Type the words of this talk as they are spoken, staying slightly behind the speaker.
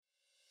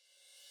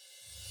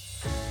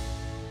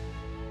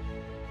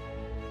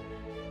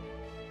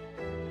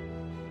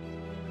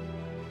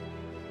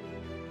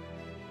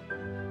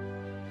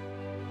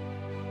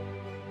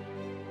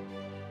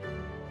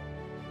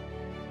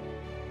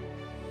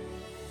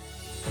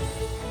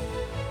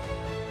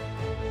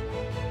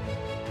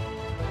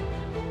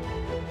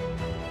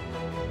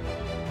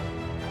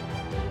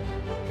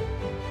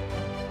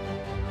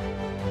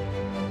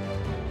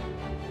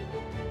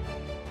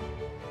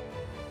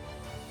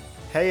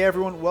Hey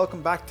everyone,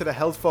 welcome back to the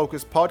Health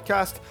Focus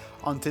podcast.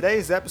 On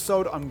today's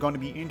episode, I'm going to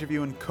be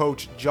interviewing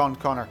Coach John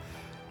Connor.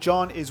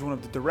 John is one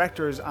of the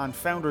directors and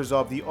founders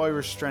of the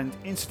Irish Strength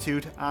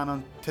Institute, and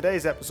on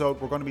today's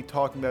episode, we're going to be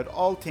talking about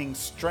all things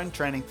strength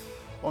training,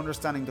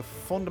 understanding the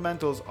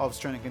fundamentals of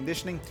strength and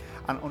conditioning,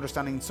 and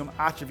understanding some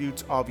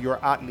attributes of your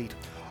athlete.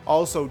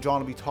 Also,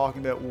 John will be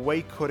talking about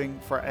weight cutting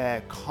for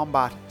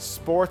combat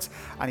sports,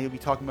 and he'll be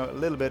talking about a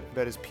little bit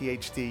about his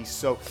PhD.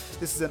 So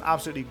this is an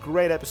absolutely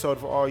great episode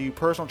for all you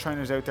personal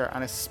trainers out there,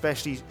 and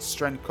especially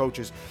strength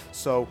coaches.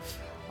 So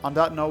on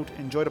that note,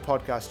 enjoy the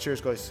podcast.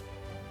 Cheers, guys.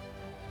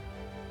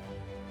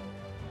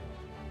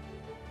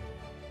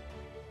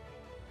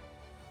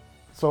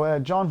 So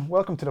John,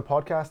 welcome to the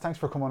podcast. Thanks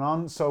for coming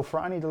on. So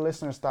for any of the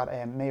listeners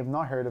that may have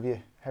not heard of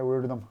you, how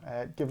rude of them,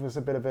 give us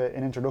a bit of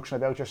an introduction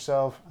about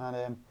yourself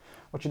and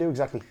what you do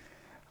exactly.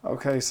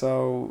 Okay,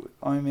 so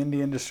I'm in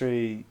the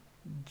industry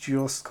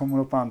just coming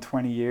up on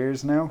 20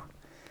 years now.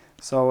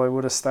 So I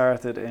would have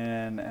started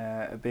in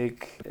a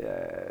big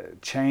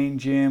chain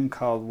gym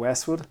called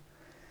Westwood.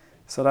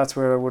 So that's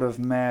where I would have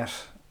met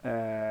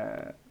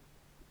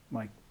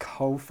my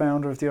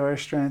co-founder of the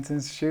Irish Strength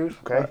Institute,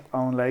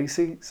 Owen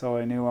Lacey. So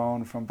I knew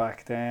Owen from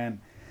back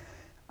then.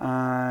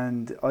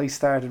 And I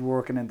started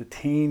working in the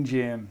teen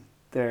gym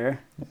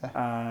there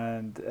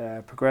and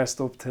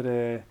progressed up to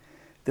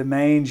the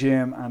main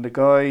gym, and the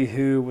guy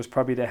who was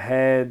probably the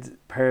head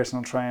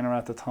personal trainer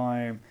at the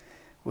time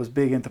was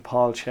big into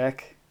Paul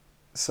Chek.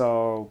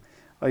 So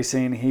I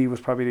seen he was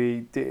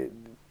probably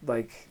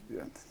I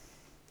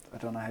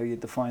don't know how you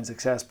define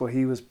success, but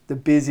he was the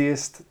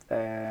busiest,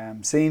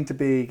 seemed to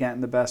be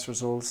getting the best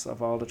results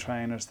of all the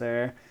trainers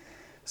there.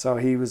 So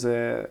he was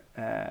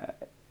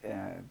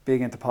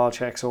big into Paul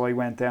Chek, so I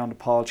went down the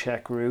Paul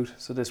Chek route.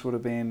 So this would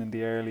have been in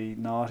the early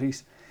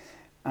noughties.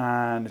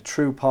 And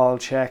through Paul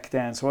Chek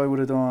then, so I would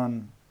have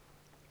done,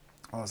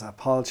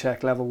 Paul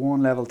Chek level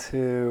 1, level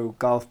 2,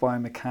 golf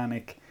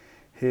biomechanic,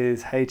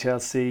 his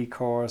HLC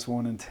course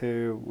 1 and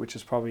 2, which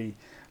is probably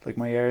like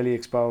my early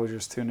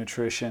exposures to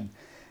nutrition.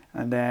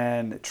 And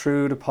then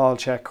through the Paul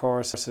Chek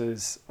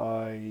courses,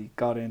 I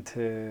got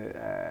into,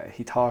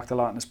 he talked a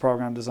lot in his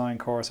program design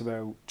course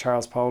about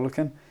Charles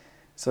Poliquin.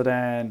 So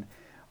then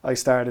I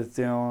started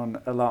doing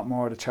a lot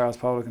more of the Charles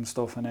Poliquin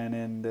stuff, and then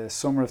in the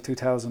summer of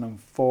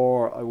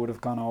 2004 I would have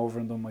gone over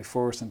and done my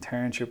first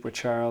internship with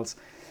Charles,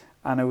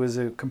 and it was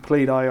a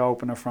complete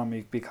eye-opener for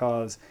me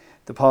because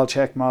the Paul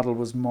Chek model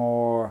was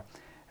more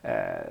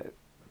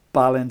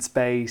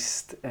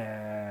balance-based,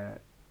 in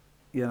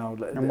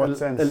what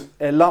sense?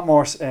 A lot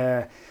more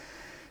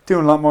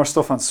doing a lot more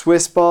stuff on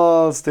Swiss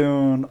balls,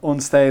 doing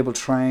unstable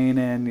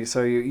training.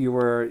 So you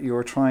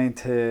were trying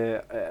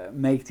to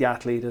make the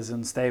athlete as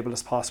unstable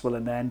as possible,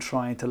 and then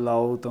trying to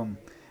load them.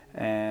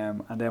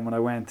 And then when I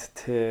went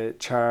to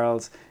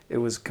Charles, it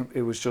was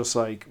just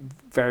like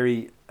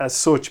very, as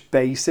such,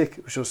 basic.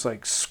 It was just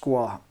like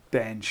squat,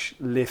 bench,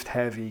 lift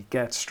heavy,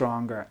 get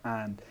stronger.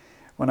 And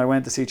when I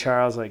went to see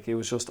Charles, like, it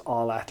was just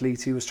all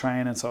athletes he was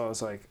training. So I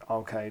was like,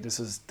 okay, this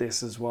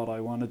is what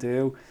I want to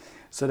do.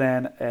 So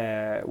then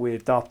we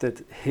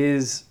adopted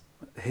his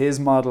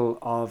model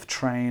of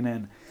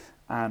training,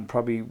 and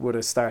probably would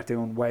have started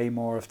doing way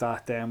more of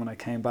that then when I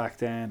came back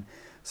then.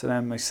 So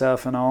then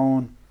myself and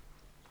Owen,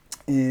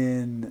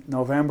 in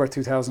November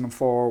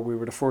 2004, we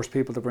were the first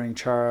people to bring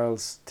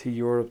Charles to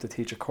Europe to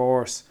teach a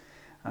course.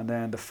 And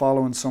then the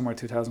following summer,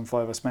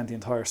 2005, I spent the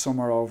entire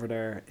summer over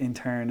there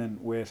interning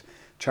with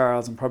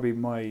Charles, and probably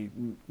my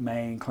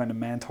main kind of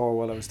mentor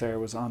while I was there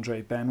was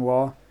Andre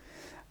Benoit.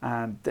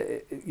 And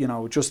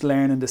just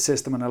learning the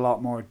system in a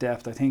lot more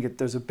depth. I think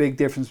there's a big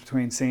difference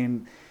between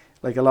seeing,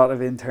 like, a lot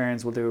of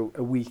interns will do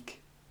a week,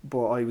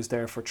 but I was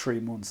there for 3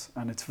 months,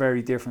 and it's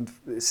very different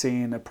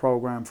seeing a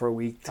program for a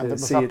week to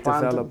see it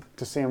develop.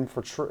 To see him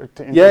for 3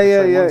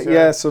 months.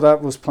 Yeah. So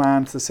that was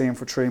planned to see him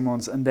for 3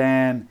 months, and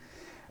then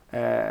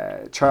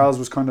Charles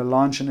was kind of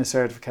launching a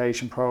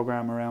certification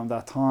program around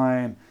that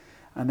time.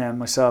 And then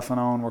myself and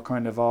Owen were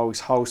kind of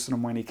always hosting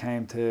him when he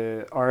came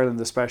to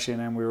Ireland, especially,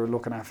 and then we were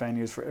looking at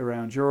venues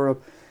around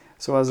Europe.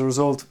 So as a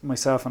result,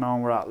 myself and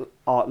Owen were at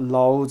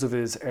loads of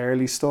his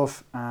early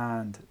stuff,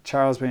 and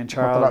Charles being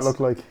Charles... What did that look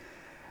like?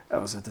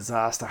 It was a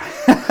disaster.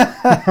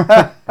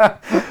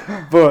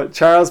 But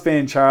Charles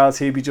being Charles,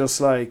 he'd be just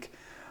like,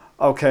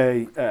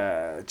 okay,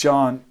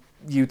 John,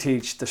 you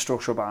teach the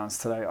structural balance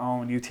today.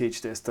 Owen, you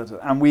teach this.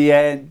 And we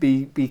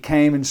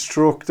became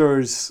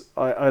instructors,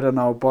 I don't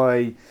know,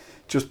 by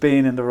just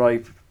being in the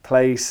right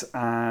place.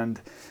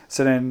 And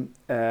so then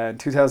in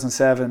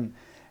 2007,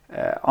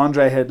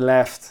 Andre had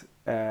left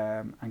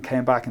and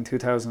came back in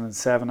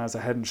 2007 as a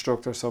head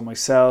instructor. So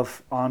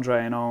myself,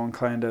 Andre and Owen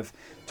kind of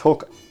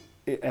took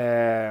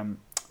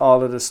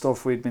all of the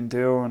stuff we'd been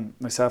doing,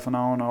 myself and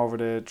Owen, over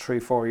the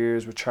 3-4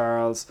 years with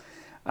Charles,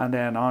 and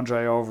then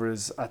Andre over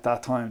his, at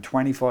that time,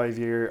 25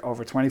 years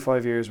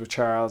with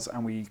Charles,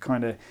 and we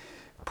kind of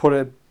put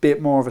a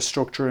bit more of a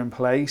structure in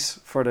place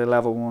for the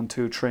level 1,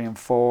 2, 3 and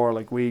 4.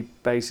 Like, we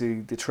basically,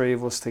 the three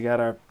of us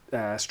together,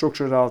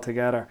 structured it all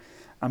together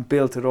and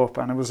built it up,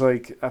 and it was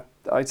like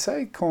I'd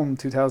say come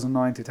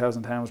 2009,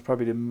 2010 was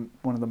probably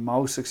one of the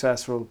most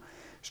successful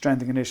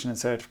strength and conditioning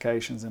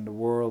certifications in the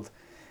world.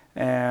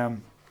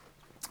 And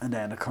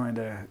then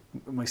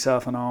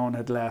myself and Owen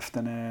had left,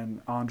 and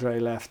then Andre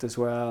left as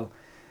well.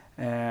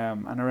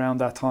 And around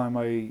that time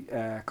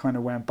I kind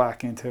of went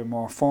back into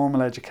more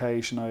formal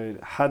education. I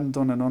hadn't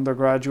done an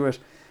undergraduate,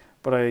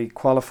 but I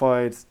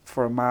qualified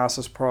for a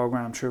master's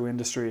program through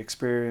industry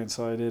experience.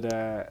 So I did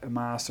a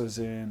master's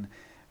in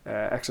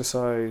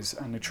exercise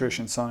and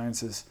nutrition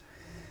sciences.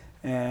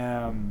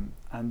 And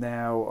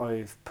now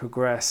I've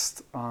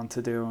progressed on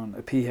to doing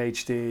a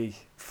PhD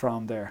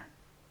from there.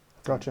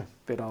 Gotcha.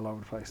 Bit all over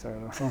the place there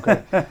though.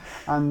 Okay.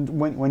 And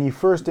when you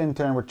first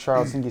interned with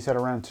Charles, I think you said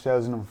around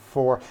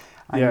 2004,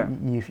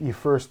 and you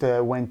first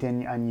went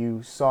in and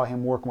you saw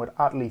him working with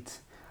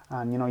athletes,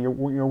 and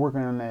you're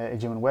working in a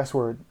gym in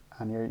Westward,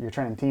 and you're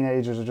training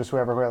teenagers or just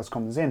whoever else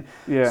comes in.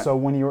 Yeah. So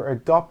when you were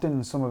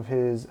adopting some of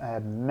his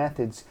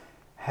methods,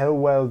 how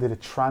well did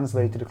it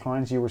translate to the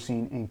clients you were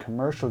seeing in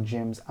commercial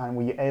gyms, and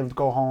were you able to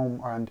go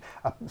home and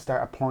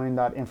start applying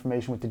that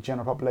information with the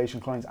general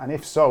population clients? And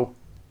if so,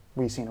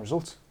 were you seeing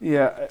results?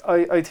 Yeah,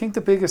 I think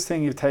the biggest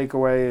thing you take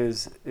away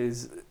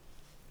is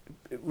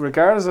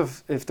regardless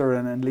of if they're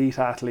an elite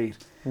athlete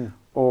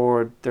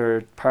or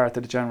they're part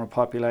of the general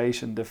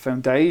population, the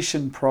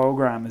foundation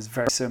program is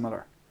very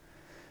similar.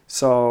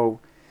 So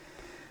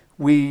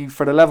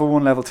for the level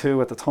 1, level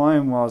 2 at the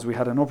time we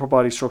had an upper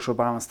body structural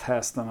balance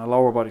test and a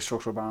lower body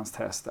structural balance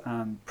test,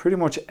 and pretty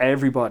much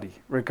everybody,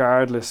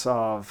 regardless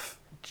of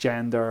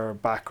gender,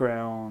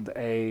 background,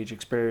 age,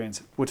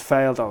 experience, would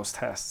fail those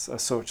tests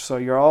as such. So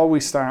you're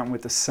always starting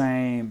with the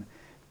same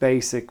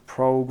basic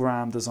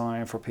program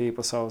design for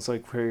people. So it's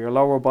like for your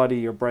lower body,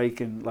 you're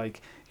breaking,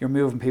 like you're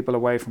moving people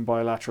away from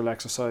bilateral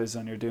exercises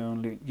and you're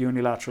doing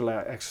unilateral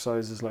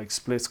exercises like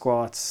split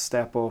squats,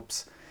 step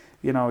ups,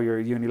 your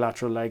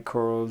unilateral leg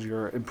curls,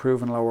 you're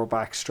improving lower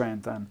back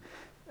strength and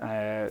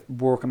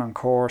working on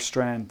core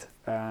strength.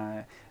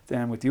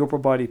 Then with the upper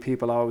body,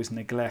 people always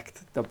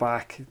neglect the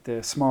back,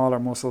 the smaller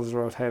muscles,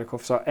 rotator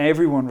cuff. So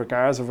everyone,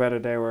 regardless of whether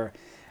they were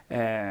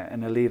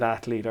an elite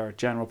athlete or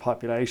general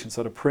population,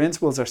 so the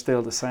principles are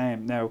still the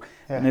same. Now,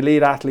 an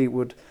elite athlete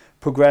would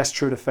progress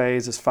through the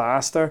phases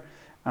faster,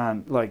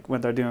 and like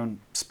when they're doing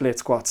split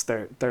squats,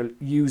 they're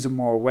using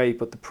more weight,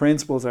 but the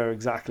principles are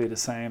exactly the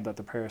same that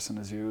the person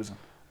is using.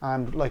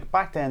 And like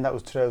back then, that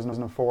was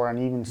 2004, and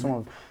even some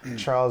of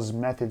Charles'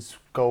 methods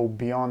go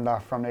beyond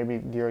that, from maybe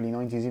the early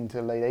 90s even to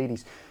the late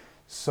 80s.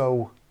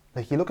 So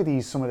like you look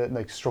at some of the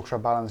like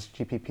structural balance,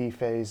 GPP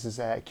phases,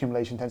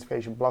 accumulation,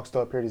 intensification, block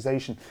style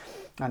periodization,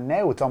 and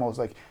now it's almost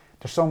like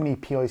there's so many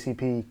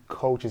PICP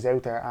coaches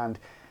out there. And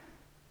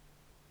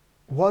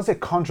was it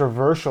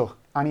controversial,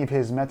 any of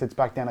his methods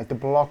back then, like the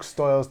block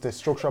styles, the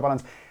structural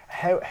balance?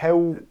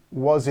 How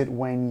was it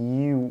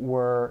when you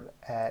were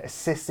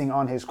assisting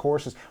on his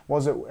courses?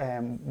 Was it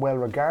well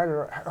regarded,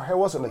 or how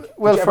was it like?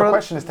 Well, did you ever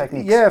question his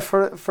techniques? Yeah,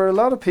 for a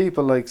lot of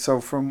people, like, so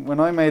from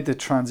when I made the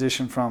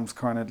transition from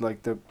kind of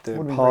like the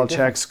Paul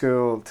Chek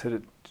school to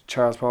the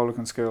Charles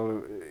Poliquin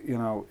school,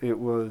 it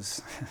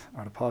was,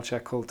 or the Paul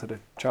Chek cult to the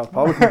Charles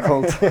Poliquin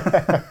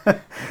cult.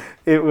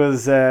 It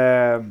was.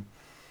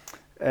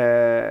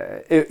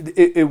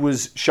 It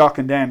was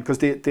shocking then, because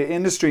the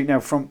industry, now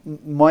from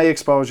my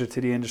exposure to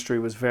the industry,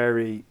 was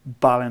very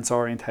balance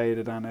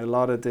orientated, and a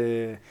lot of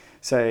the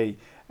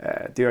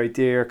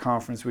IDEA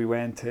conference we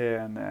went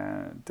to and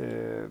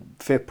the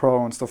Fit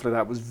Pro and stuff like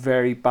that was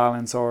very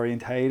balance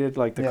orientated,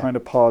 like the kind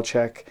of Paul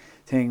Chek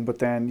thing. But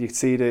then you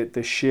see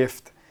the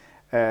shift,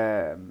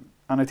 and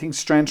I think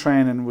strength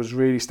training was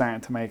really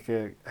starting to make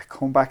a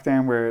comeback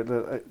then,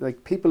 where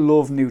like people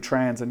love new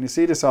trends, and you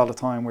see this all the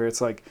time where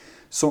it's like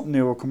something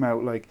new will come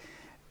out, like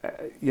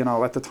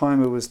at the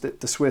time it was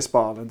the Swiss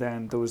ball, and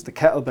then there was the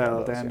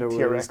kettlebell, then there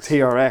was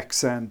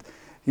TRX, and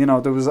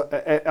there was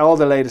all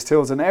the latest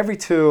tools, and every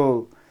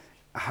tool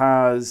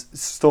has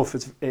stuff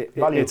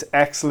it's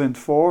excellent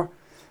for,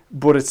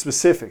 but it's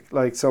specific.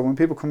 Like, so when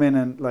people come in,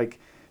 and like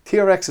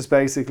TRX is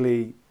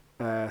basically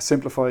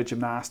simplified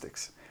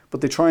gymnastics,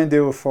 but they try and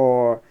do it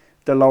for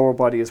the lower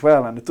body as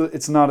well, and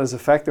it's not as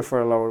effective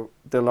for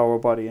the lower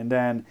body. And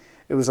then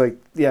it was like,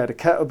 the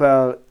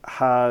kettlebell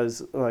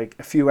has like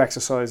a few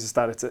exercises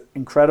that it's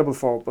incredible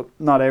for, but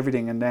not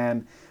everything. And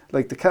then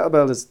like the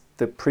kettlebell is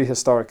the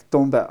prehistoric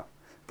dumbbell,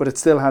 but it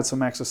still had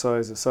some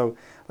exercises. So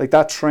like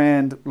that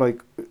trend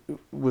like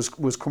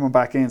was coming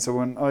back in. So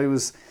when I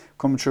was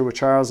coming through with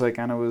Charles, like,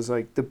 and it was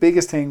like the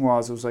biggest thing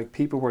was like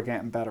people were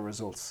getting better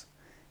results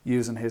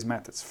using his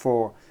methods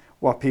for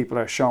what people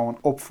are showing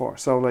up for.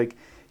 So like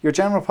your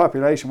general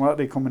population, what are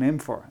they coming in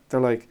for? They're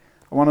like,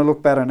 I want to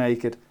look better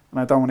naked, and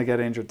I don't want to get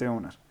injured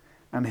doing it.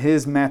 And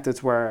his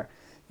methods were,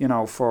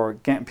 for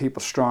getting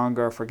people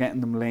stronger, for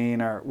getting them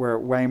leaner, were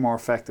way more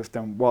effective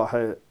than what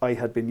I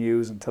had been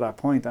using to that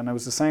point. And it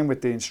was the same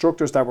with the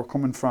instructors that were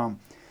coming from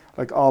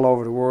like all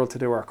over the world to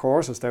do our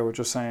courses. They were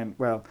just saying,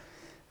 well,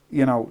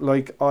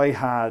 like I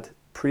had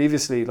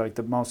previously, like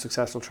the most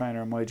successful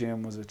trainer in my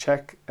gym was a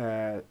Czech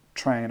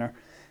trainer,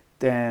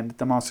 then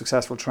the most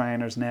successful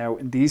trainers now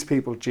in these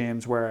people's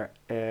gyms were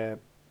a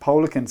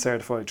Polican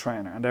certified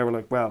trainer, and they were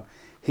like, well,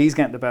 he's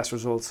getting the best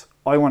results,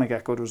 I want to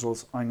get good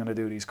results, I'm going to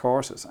do these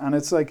courses. And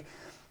it's like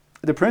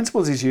the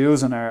principles he's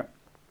using are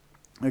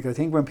like, I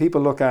think when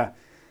people look at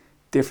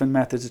different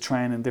methods of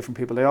training, different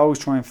people, they always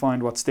try and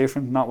find what's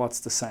different, not what's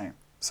the same.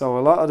 So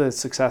a lot of the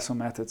successful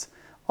methods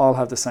all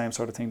have the same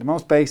sort of thing. The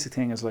most basic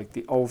thing is like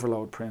the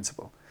overload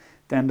principle.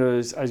 Then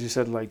there's, as you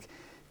said, like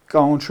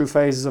going through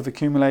phases of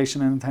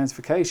accumulation and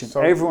intensification.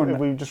 So if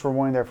we just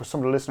rewind there, for some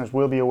of the listeners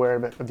will be aware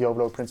of the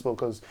overload principle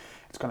because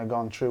it's kind of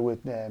gone through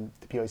with the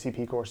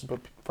PICP courses, but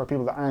for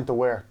people that aren't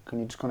aware, can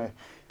you just kind of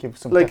give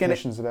some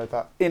definitions about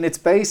that? In its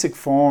basic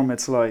form,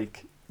 it's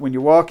like when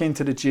you walk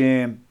into the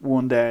gym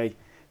one day,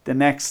 the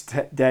next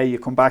day you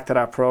come back to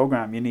that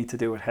program, you need to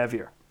do it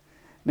heavier.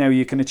 Now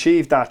you can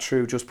achieve that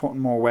through just putting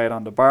more weight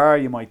on the bar,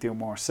 you might do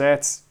more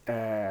sets,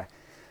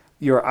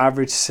 your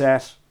average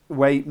set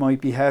weight might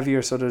be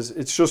heavier, so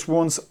it's just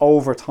once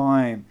over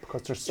time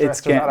because there's stress, it's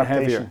getting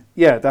adaptation.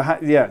 heavier.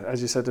 Yeah,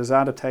 as you said, there's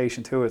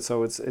adaptation to it,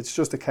 so it's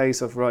just a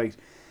case of right,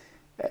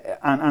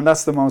 and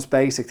that's the most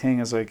basic thing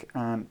is like,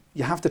 and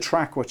you have to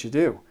track what you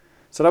do.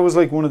 So that was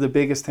like one of the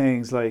biggest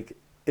things, like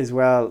as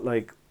well,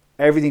 like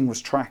everything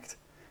was tracked.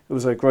 It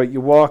was like, right,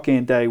 you walk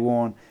in day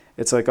one,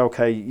 it's like,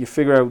 okay, you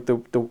figure out the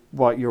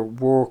what your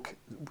work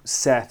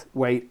set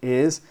weight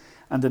is.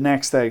 And the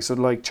next day, so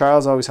like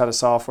Charles always had a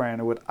software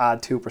and it would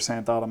add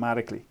 2%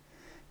 automatically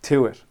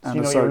to it. So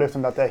you know you're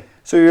lifting that day.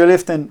 So you're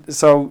lifting,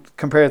 so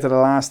compared to the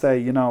last day,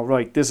 you know,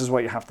 right, this is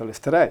what you have to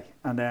lift today.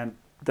 And then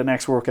the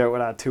next workout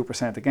would add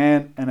 2%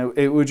 again. And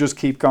it would just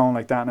keep going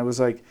like that. And it was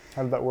like...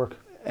 How did that work?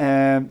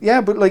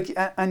 Yeah, but like,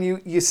 and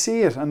you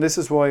see it. And this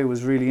is why it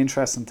was really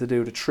interesting to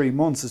do the 3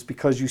 months, is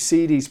because you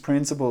see these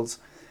principles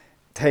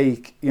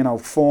take, you know,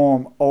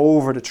 form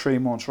over the 3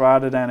 months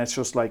rather than it's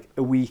just like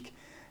a week.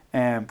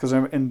 Because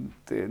in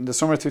the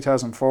summer of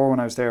 2004, when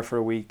I was there for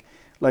a week,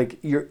 like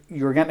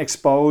you're getting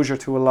exposure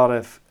to a lot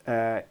of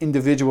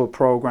individual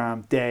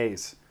program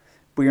days,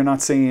 but you're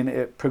not seeing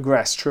it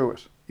progress through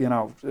it. You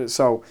know,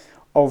 so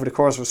over the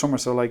course of a summer,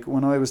 so like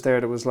when I was there,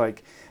 there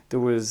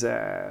was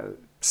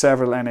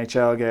several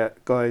NHL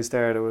guys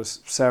there. There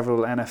was several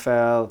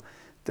NFL.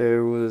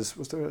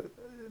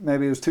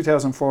 Maybe it was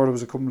 2004. There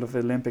was a couple of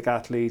Olympic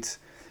athletes.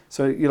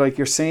 So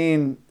you're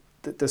seeing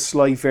the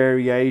slight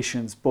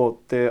variations, but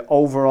the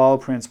overall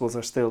principles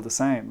are still the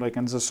same. Like,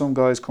 and there's some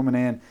guys coming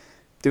in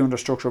doing their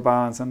structural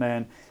balance, and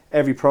then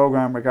every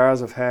program,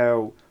 regardless of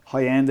how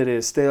high end it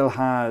is, still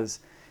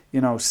has,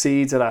 you know,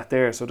 seeds of that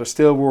there. So they're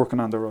still working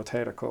on their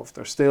rotator cuff.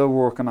 They're still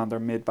working on their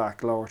mid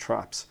back lower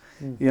traps.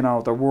 You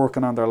know, they're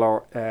working on their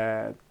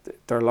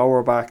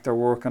lower back. They're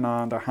working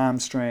on their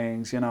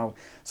hamstrings. You know,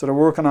 so they're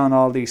working on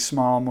all these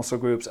small muscle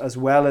groups as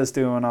well as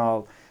doing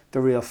all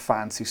the real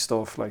fancy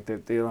stuff, like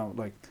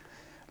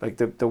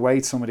the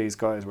weight some of these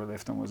guys were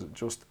lifting was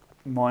just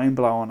mind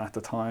blowing at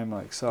the time.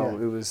 Like, so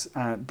yeah. It was,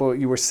 but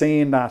you were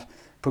seeing that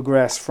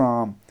progress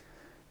from,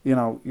 you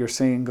know, you're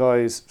seeing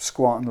guys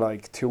squatting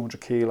like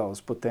 200 kilos,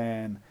 but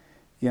then,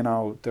 you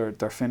know,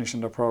 they're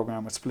finishing their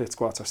program with split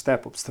squats or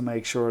step ups to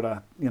make sure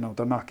that, you know,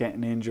 they're not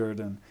getting injured.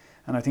 And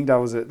I think that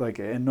was like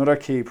another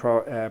key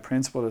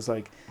principle is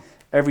like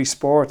every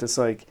sport. It's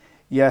like,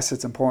 yes,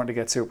 it's important to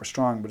get super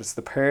strong, but it's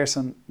the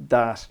person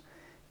that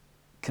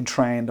can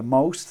train the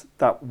most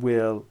that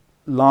will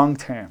long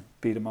term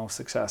be the most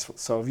successful.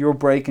 So if you're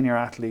breaking your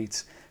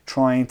athletes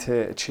trying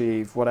to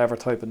achieve whatever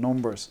type of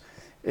numbers,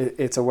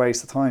 it's a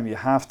waste of time. You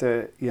have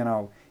to, you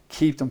know,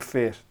 keep them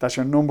fit. That's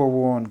your number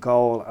one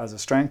goal as a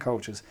strength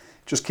coach, is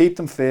just keep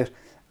them fit,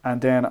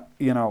 and then,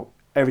 you know,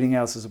 everything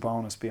else is a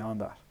bonus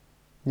beyond that.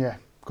 Yeah,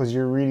 because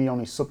you're really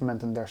only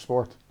supplementing their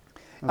sport.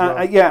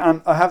 Yeah,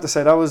 and I have to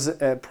say that was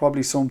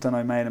probably something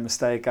I made a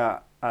mistake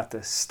at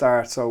the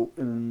start. So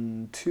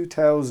in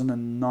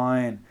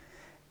 2009,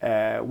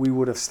 we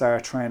would have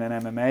started training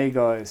MMA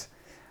guys,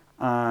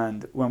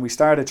 and when we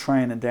started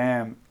training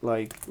them,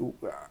 like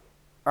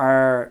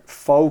our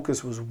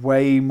focus was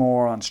way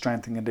more on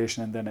strength and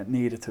conditioning than it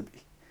needed to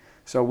be.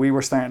 So we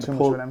were starting to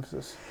pull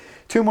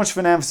too much of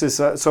an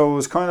emphasis. So it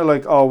was kind of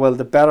like, oh well,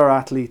 the better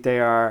athlete they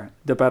are,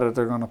 the better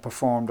they're going to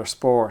perform their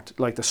sport.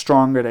 Like the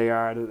stronger they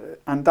are,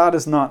 and that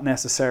is not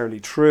necessarily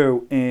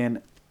true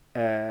in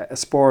a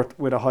sport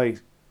with a high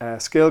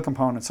skill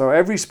component. So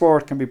every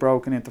sport can be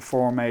broken into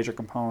 4 major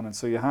components.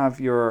 So you have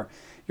your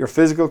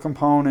physical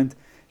component,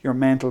 your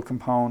mental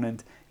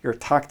component, your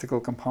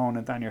tactical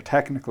component, and your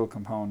technical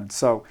component.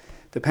 So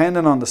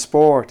depending on the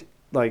sport,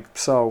 like,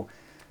 so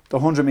the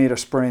 100-meter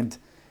sprint,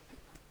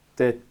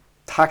 the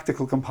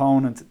tactical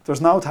component, there's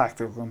no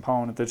tactical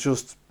component. It's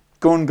just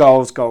gun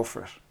goes, go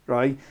for it,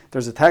 right?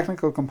 There's a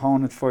technical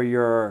component for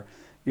your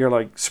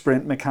like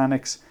sprint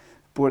mechanics,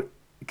 but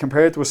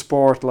compared to a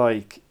sport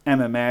like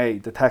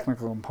MMA, the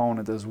technical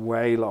component is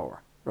way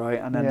lower, right?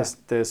 And then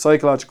the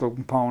psychological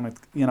component,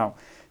 you know,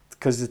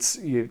 because it's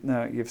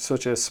you've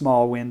such a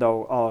small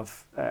window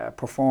of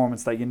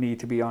performance that you need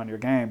to be on your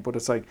game. But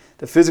it's like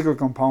the physical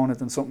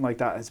component and something like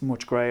that is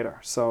much greater.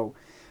 So,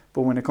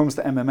 but when it comes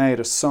to MMA,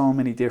 there's so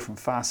many different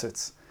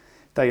facets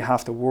that you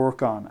have to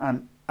work on.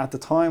 And at the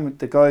time,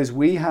 the guys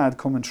we had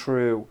coming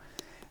through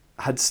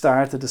had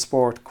started the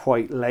sport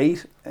quite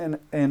late in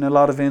a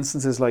lot of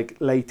instances, like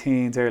late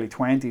teens, early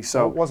 20s.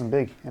 So it wasn't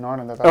big in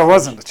Ireland at that time. It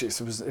wasn't.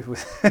 Jeez, it was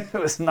it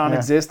was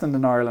non-existent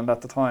in Ireland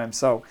at the time.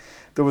 So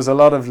there was a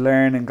lot of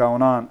learning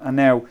going on. And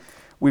now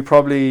we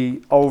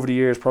probably, over the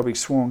years, probably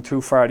swung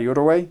too far the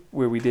other way,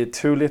 where we did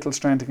too little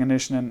strength and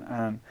conditioning.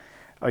 And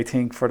I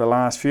think for the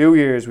last few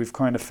years, we've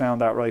kind of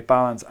found that right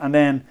balance. And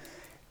then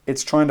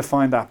it's trying to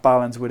find that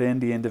balance within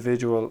the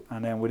individual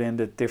and then within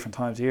the different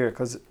times of year.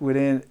 Because with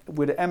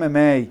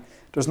MMA,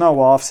 there's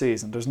no off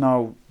season. There's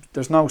no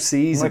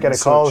season. You might get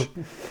a call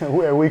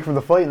a week from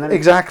the fight, and then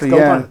exactly, it's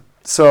go yeah. time.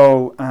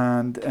 So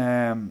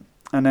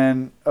and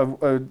then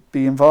I'd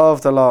be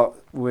involved a lot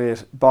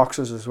with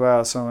boxers as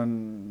well. So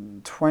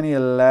in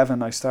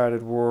 2011, I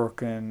started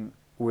working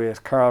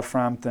with Carl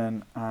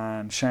Frampton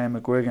and Shane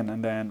McGuigan,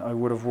 and then I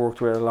would have worked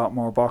with a lot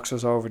more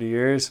boxers over the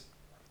years.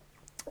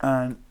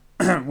 And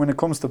when it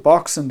comes to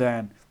boxing,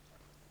 then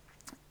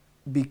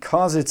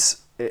because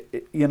it's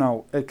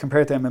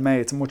compared to MMA,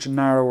 it's a much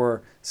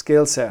narrower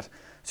skill set,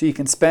 so you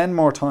can spend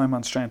more time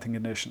on strength and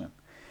conditioning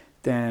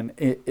than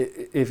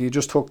if you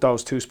just took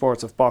those two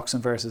sports of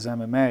boxing versus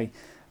MMA.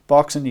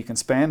 Boxing, you can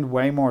spend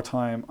way more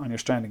time on your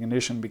strength and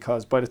conditioning,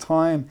 because by the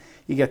time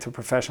you get to a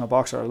professional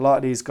boxer, a lot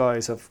of these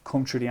guys have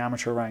come through the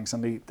amateur ranks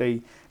and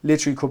they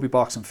literally could be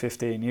boxing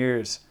 15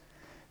 years.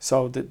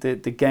 So the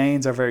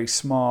gains are very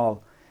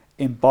small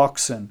in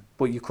boxing,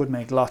 but you could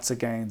make lots of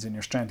gains in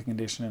your strength and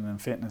conditioning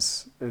and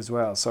fitness as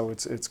well. So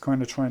it's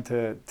kind of trying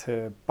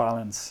to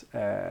balance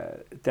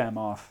them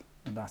off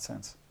in that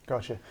sense.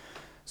 Gotcha.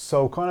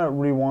 So kind of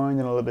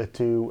rewinding a little bit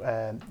to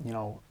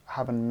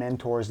having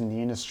mentors in the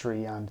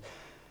industry and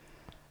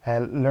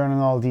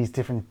learning all these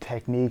different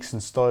techniques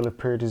and style of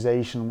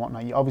periodization and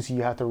whatnot. Obviously,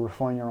 you have to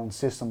refine your own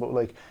system, but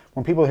like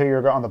when people hear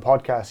you're on the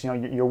podcast,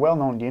 you're well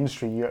known in the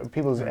industry.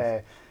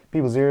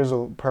 People's ears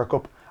will perk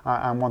up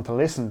and want to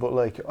listen, but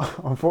like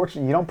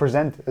unfortunately you don't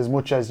present as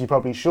much as you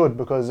probably should,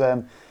 because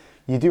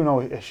you do know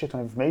a shit ton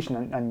of information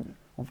and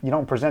you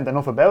don't present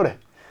enough about it.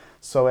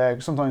 So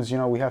sometimes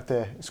we have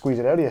to squeeze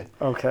it out of you.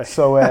 Okay.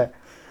 So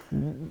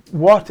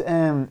what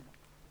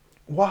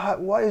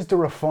is the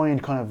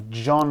refined kind of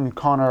John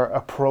Connor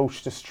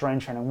approach to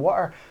strength training? What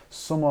are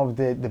some of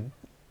the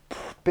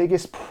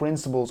biggest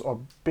principles or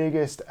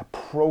biggest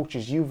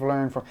approaches you've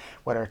learned from,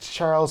 whether it's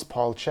Charles,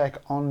 Paul Chek,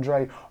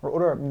 Andre, or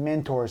other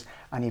mentors,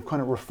 and you've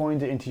kind of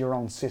refined it into your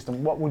own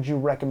system? What would you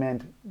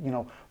recommend,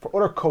 for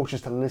other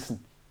coaches to listen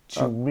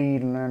to,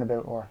 read and learn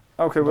about? Or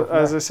okay, well,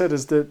 as I said,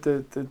 is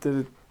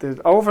the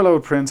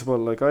overload principle.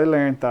 Like I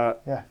learned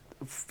that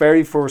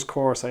very first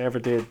course I ever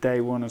did,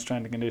 day one in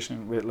strength and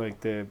conditioning, with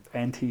like the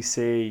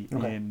NTC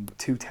in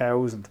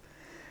 2000.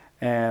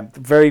 The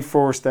very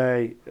first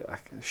day,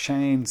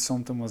 Shane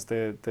something was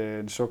the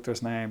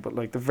instructor's name, but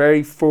like the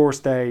very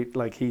first day,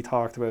 like he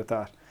talked about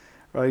that,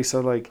 right? So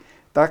like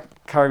that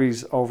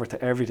carries over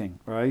to everything,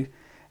 right?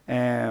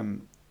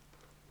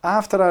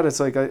 After that, it's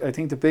like I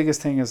think the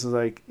biggest thing is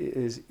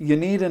you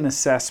need an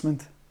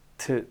assessment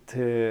to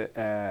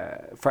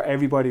for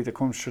everybody that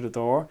comes through the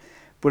door,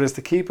 but it's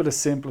to keep it as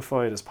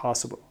simplified as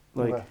possible.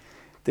 Like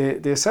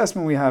the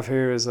assessment we have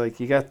here is like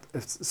you get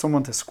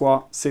someone to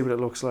squat, see what it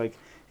looks like.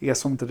 You get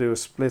someone to do a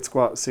split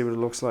squat, see what it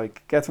looks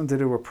like. Get them to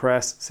do a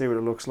press, see what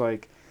it looks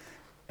like.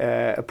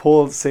 A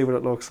pull, see what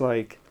it looks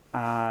like.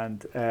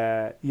 And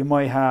you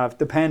might have,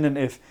 depending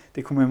if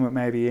they come in with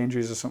maybe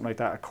injuries or something like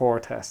that, a core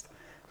test.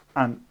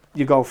 And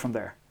you go from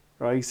there,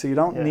 right? So you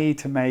don't need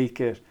to make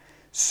it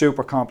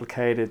super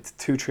complicated,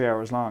 2-3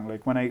 hours long.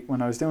 Like when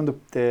I was doing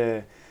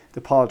the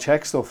Paul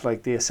Chek stuff,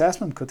 like the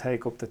assessment could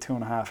take up to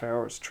 2.5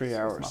 hours, 3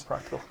 hours. It's not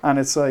practical. And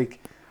it's like,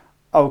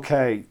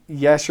 okay,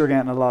 yes, you're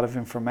getting a lot of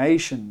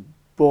information,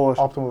 but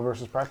optimal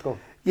versus practical.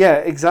 Yeah,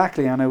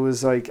 exactly. And it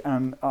was like,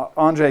 and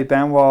Andre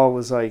Benoit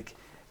was like,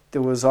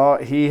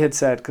 he had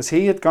said, because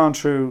he had gone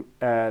through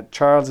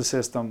Charles's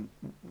system,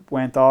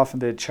 went off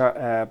and did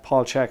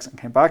Paul Chek's and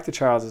came back to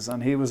Charles's,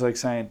 and he was like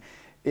saying,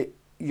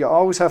 you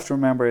always have to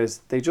remember is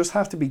they just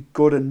have to be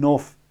good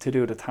enough to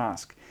do the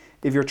task.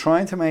 If you're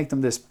trying to make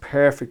them this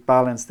perfect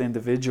balanced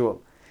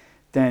individual,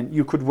 then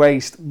you could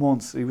waste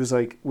months. He was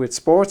like, with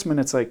sportsmen,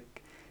 it's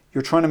like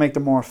you're trying to make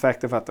them more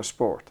effective at their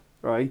sport,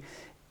 right?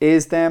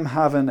 Is them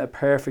having a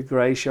perfect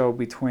ratio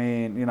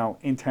between,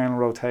 internal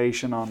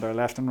rotation on their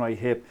left and right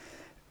hip,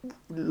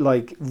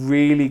 like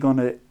really going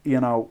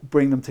to,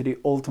 bring them to the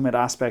ultimate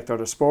aspect of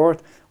the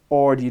sport?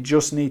 Or do you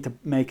just need to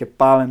make it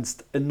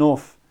balanced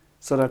enough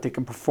so that they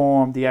can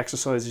perform the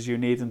exercises you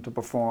need them to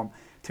perform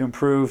to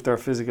improve their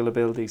physical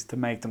abilities to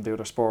make them do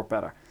their sport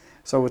better?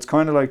 So it's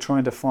kind of like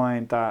trying to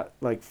find that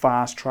like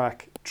fast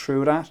track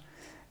through that.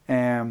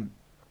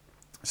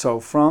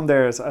 So from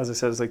there, as I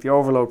said, it's like the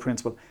overload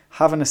principle.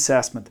 Have an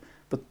assessment,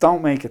 but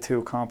don't make it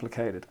too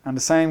complicated. And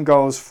the same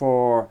goes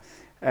for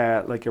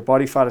like your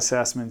body fat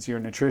assessments, your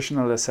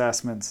nutritional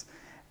assessments,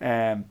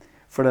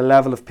 for the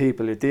level of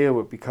people you deal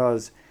with,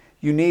 because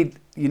you need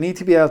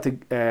to be able to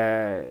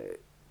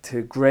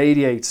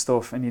gradiate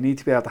stuff, and you need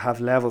to be able to have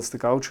levels to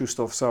go through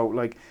stuff. So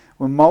like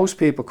when most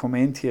people come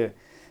into you,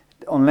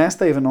 unless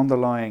they have an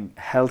underlying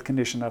health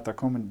condition that they're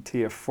coming to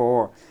you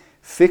for,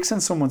 fixing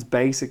someone's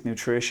basic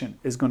nutrition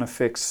is going to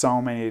fix so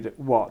many of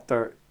what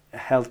their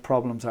health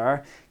problems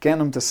are. Getting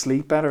them to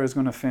sleep better is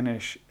going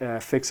to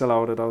fix a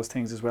lot of those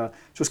things as well.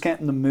 Just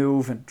getting them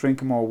moving,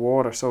 drinking more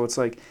water. So it's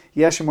like,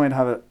 yes, you might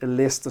have a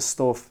list of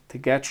stuff to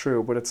get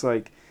through, but it's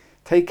like,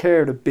 take care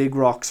of the big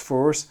rocks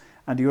first,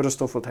 and the other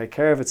stuff will take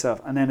care of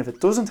itself. And then if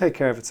it doesn't take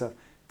care of itself,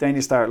 then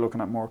you start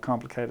looking at more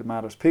complicated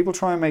matters. People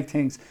try and make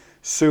things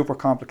super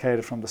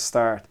complicated from the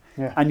start,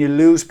 and you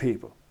lose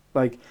people.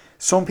 Like,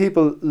 some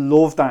people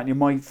love that, and you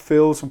might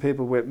fool some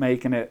people with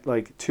making it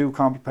like too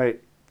complicated.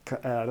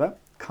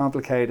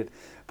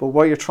 But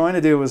what you're trying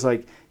to do is,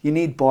 like, you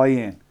need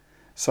buy-in.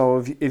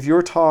 So if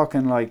you're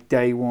talking like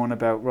day one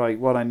about, right,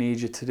 what I need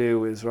you to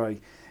do is,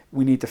 right,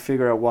 we need to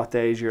figure out what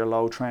days are your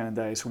low training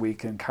days so we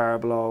can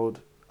carb load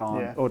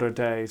on other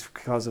days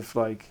because of,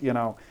 like, you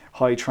know,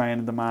 high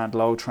training demand,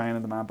 low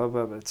training demand, blah,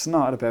 blah, blah. It's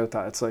not about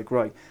that. It's like,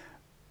 right,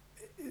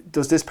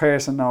 does this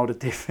person know the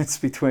difference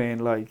between,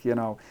 like, you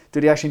know,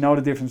 do they actually know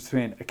the difference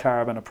between a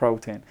carb and a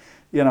protein?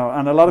 You know,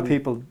 and a lot of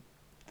people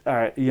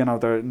are, you know,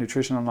 their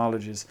nutritional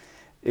knowledge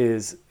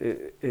is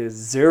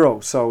zero.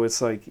 So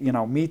it's like, you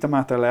know, meet them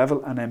at their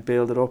level and then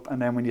build it up. And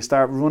then when you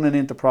start running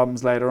into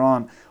problems later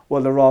on,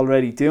 well, they're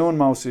already doing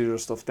most of your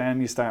stuff, then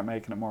you start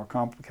making it more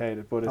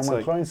complicated. But it's, and when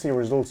like, clients see your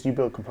results, you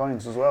build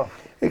compliance as well.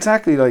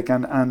 Exactly, like,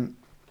 and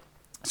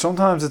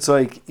sometimes it's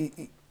like,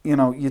 you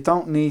know, you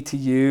don't need to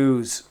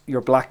use your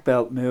black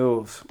belt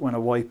moves when a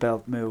white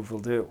belt move will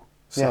do.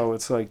 So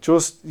it's like,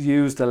 just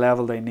use the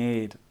level they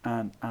need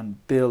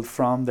and build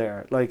from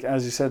there. Like,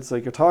 as you said, it's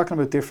like you're talking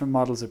about different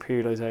models of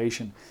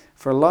periodization.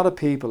 For a lot of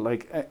people,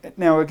 like,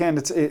 now again,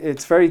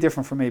 it's very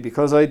different for me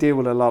because I deal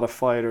with a lot of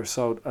fighters.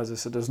 So as I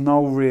said, there's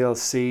no real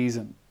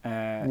season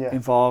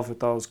involved with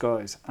those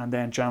guys, and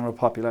then general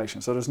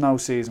population. So there's no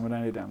season with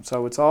any of them.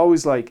 So it's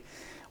always like,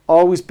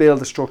 always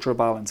build a structural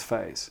balance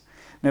phase.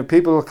 Now,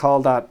 people will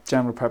call that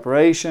general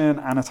preparation,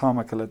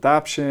 anatomical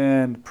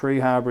adaptation,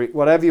 prehab,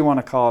 whatever you want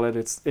to call it.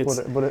 It's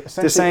but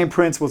the same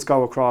principles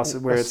go across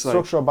it, where it's like,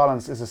 structural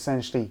balance is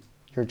essentially,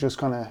 you're just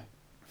kind of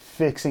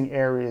fixing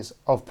areas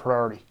of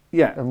priority.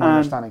 Yeah, and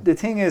understanding. The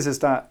thing is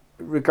that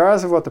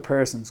regardless of what the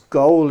person's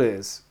goal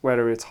is,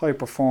 whether it's high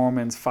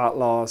performance, fat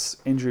loss,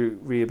 injury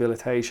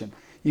rehabilitation,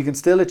 you can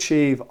still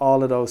achieve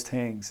all of those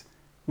things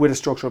with a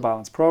structural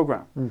balance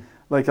program.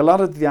 Like, a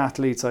lot of the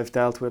athletes I've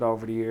dealt with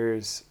over the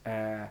years,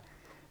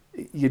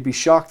 you'd be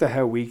shocked at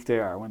how weak they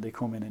are when they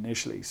come in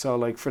initially. So,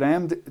 like, for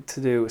them to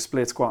do a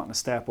split squat and a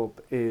step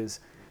up is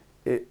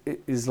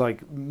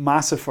like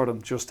massive for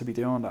them, just to be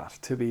doing that,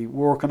 to be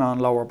working on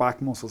lower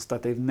back muscles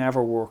that they've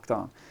never worked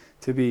on,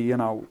 to be, you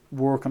know,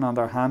 working on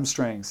their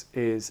hamstrings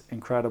is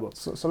incredible.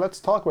 So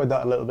let's talk about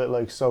that a little bit.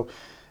 Like, so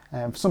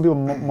some people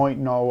might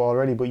know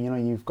already, but, you know,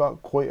 you've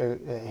got quite a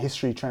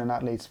history training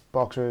athletes,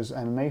 boxers,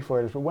 MMA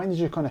fighters. But when did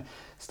you kind of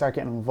start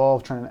getting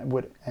involved training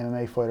with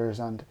MMA fighters?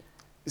 And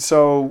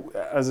so,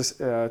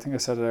 as I think I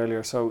said it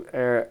earlier, so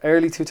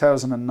early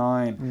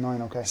 2009.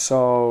 Okay.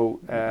 So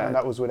and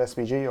that was with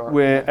SBG, or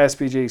with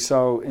SBG.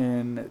 So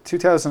in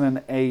 2008,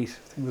 I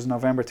think it was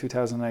November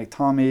 2008,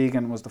 Tom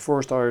Egan was the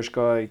first Irish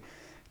guy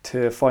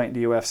to fight in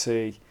the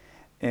UFC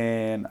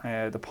in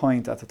the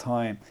Point at the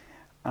time.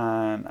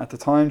 And at the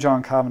time,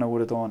 John Kavanagh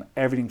would have done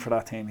everything for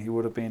that team. He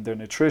would have been their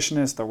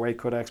nutritionist, their weight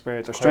cut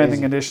expert, their strength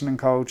and conditioning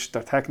coach,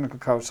 their technical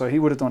coach. So he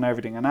would have done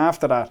everything. And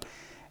after that,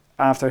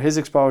 after his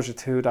exposure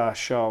to that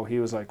show, he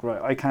was like,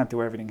 right, I can't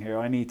do everything here.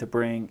 I need to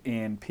bring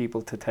in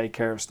people to take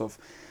care of stuff.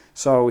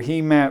 So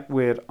he met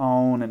with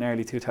Owen in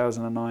early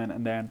 2009,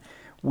 and then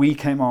we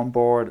came on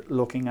board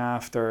looking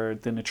after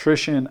the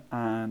nutrition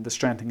and the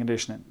strength and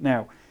conditioning.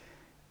 Now,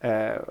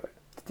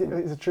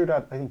 is it true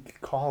that I think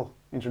Carl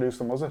introduced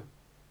them, was it?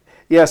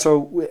 Yeah,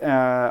 so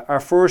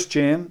our first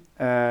gym,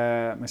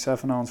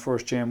 myself and Owen's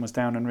first gym, was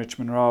down in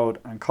Richmond Road,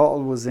 and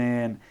Cottle was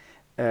in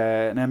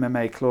an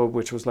MMA club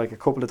which was like a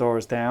couple of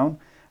doors down.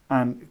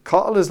 And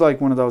Cottle is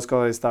like one of those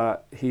guys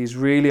that he's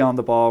really on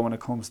the ball when it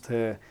comes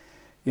to,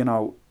 you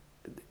know,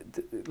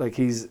 like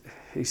he's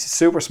a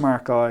super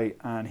smart guy,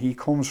 and he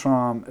comes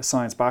from a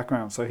science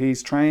background, so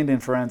he's trained in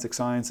forensic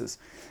sciences.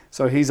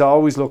 So he's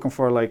always looking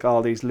for like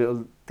all these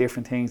little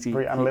different things.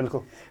 Very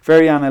analytical.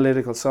 Very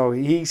analytical. So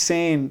he's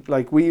seen,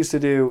 like, we used to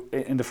do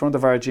in the front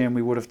of our gym,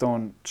 we would have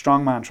done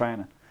strongman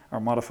training or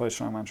modified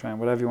strongman training,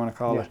 whatever you want to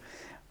call it.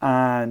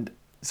 And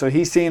so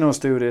he's seen us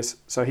do this.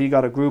 So he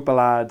got a group of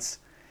lads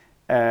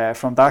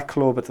from that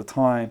club at the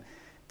time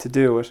to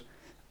do it,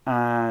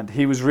 and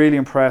he was really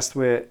impressed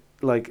with,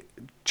 like,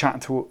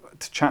 chatting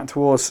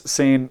to us,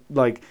 seeing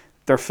like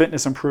their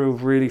fitness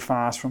improve really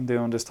fast from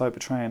doing this type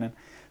of training.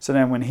 So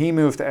then when he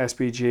moved to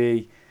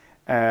SBG,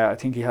 I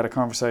think he had a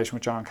conversation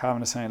with John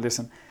Kavanagh saying,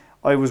 listen,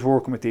 I was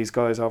working with these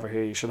guys over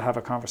here, you should have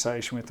a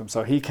conversation with them.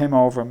 So he came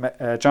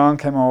over, John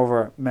came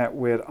over, met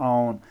with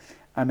Owen,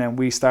 and then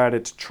we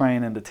started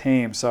training the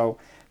team. So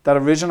that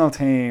original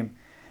team,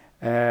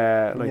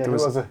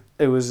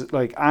 it was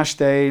like Ash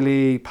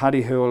Daly,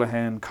 Paddy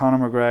Houlihan,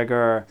 Conor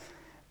McGregor,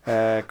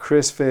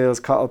 Chris Fields,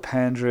 Cottle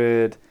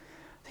Pendred.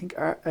 I think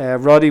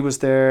Roddy was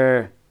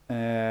there.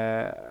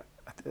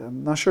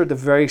 I'm not sure at the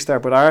very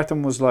start, but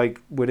Artem was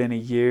like within a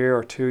year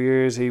or 2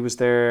 years he was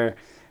there.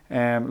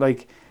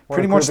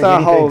 Pretty much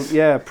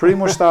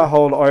that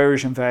whole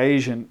Irish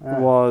invasion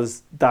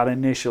was that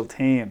initial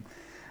team.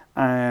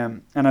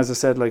 And as I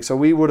said, like, so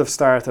we would have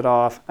started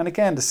off, and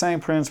again the same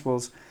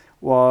principles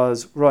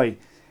was right.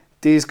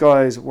 These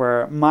guys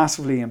were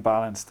massively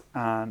imbalanced,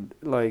 and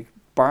like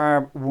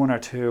bar one or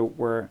two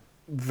were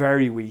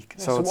very weak.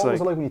 Yeah, so what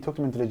was it like when you took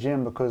them into the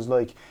gym? Because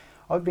like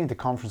I've been to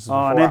conferences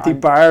before. An empty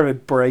bar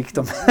would break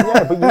them.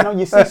 Yeah, but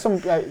you see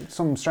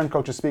some strength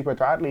coaches speak about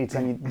their athletes,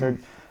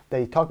 and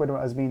they talk about them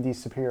as being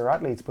these superior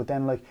athletes, but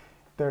then like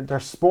their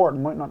sport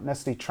might not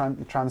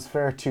necessarily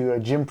transfer to a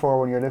gym floor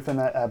when you're lifting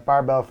a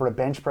barbell for a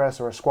bench press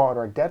or a squat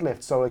or a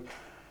deadlift. So like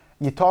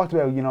you talked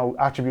about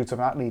attributes of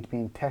an athlete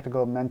being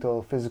technical,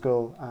 mental,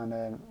 physical,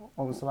 and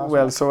what was the last one?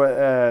 Well, so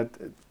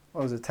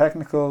what was it?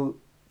 Technical,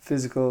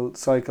 physical,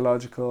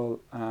 psychological,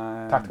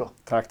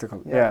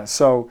 tactical. Yeah.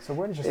 So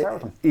where did you start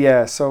with them?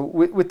 Yeah. So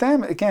with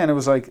them again, it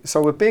was like,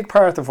 so a big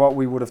part of what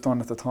we would have done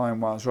at the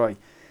time was right.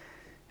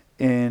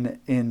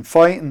 In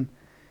fighting,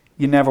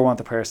 you never want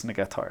the person to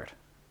get tired.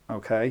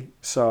 Okay.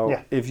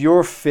 So if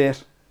you're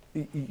fit,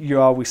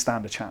 you always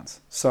stand a chance.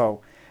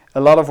 So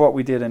a lot of what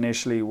we did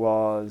initially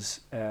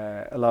was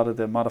a lot of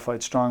the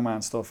modified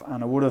strongman stuff,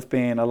 and it would have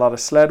been a lot of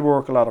sled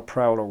work, a lot of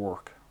prowler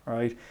work,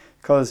 right?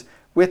 Because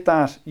with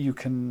that you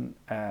can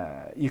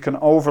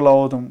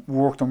overload them,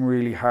 work them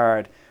really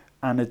hard,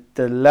 and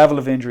the level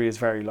of injury is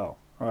very low,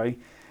 right?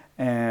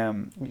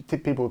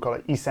 People would call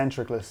it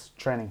eccentricless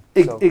training.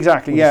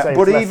 Exactly, yeah.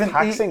 But even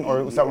taxing,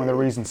 or was that one of the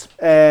reasons?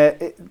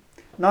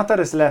 Not that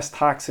it's less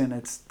taxing;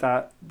 it's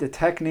that the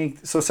technique.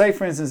 So, say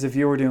for instance, if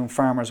you were doing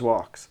farmers'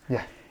 walks,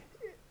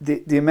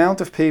 the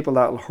amount of people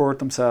that will hurt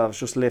themselves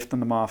just lifting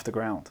them off the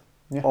ground,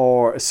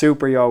 or a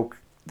super yoke,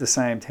 the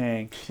same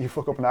thing. You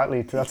fuck up an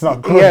athlete, that's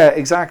not good. Yeah,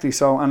 exactly.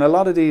 So, and a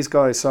lot of these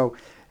guys,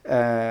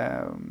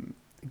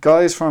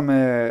 guys from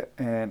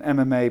an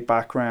MMA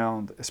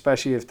background,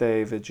 especially if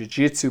they have a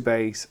jiu-jitsu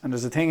base, and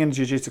there's a thing in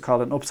jiu-jitsu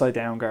called an upside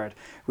down guard,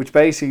 which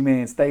basically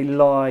means they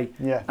lie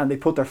and they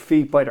put their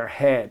feet by their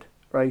head,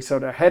 right? So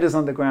their head is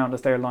on the ground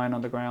as they're lying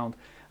on the ground,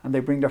 and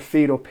they bring their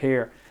feet up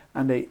here,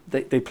 and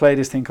they play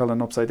this thing called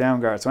an upside down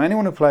guard. So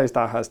anyone who plays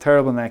that has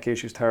terrible neck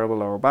issues, terrible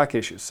lower back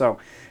issues. So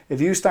if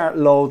you start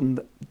loading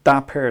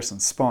that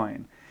person's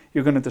spine,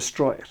 you're going to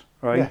destroy it,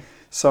 right? Yeah.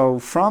 So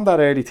from that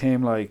early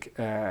team, like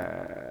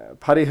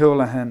Paddy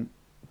Houlihan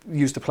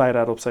used to play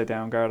that upside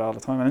down guard all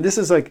the time. And this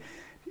is like,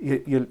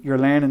 you're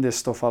learning this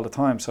stuff all the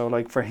time. So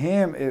like for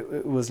him,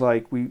 it was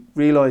like we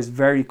realised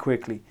very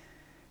quickly,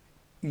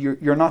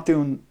 you're not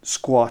doing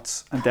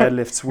squats and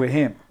deadlifts with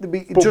him.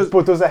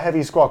 But does a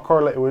heavy squat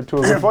correlate to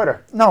a good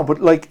fighter? No,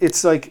 but like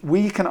it's like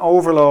we can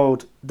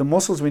overload the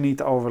muscles we need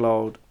to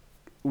overload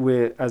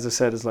with, as I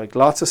said, is like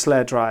lots of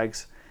sled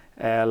drags,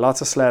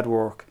 lots of sled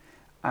work,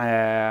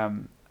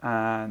 and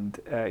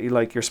you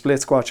like your split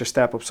squats, your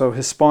step up. So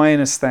his spine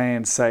is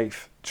staying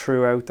safe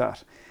throughout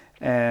that.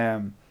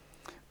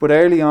 But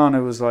early on,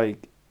 it was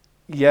like,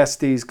 yes,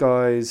 these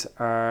guys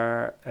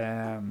are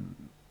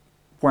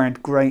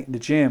weren't great in the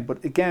gym,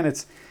 but again,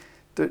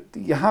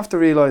 you have to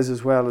realize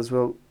as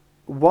well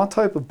what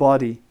type of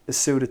body is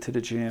suited to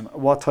the gym,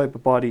 what type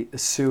of body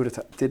is suited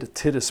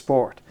to the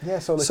sport. Yeah,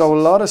 so a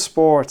lot of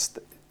sports,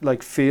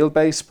 like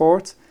field-based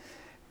sports,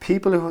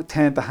 people who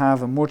tend to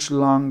have a much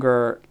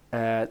longer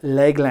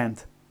leg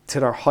length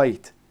to their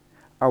height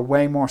are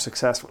way more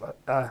successful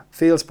at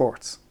field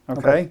sports.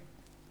 Okay.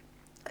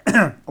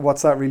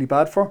 What's that really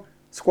bad for?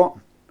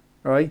 Squatting,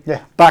 right?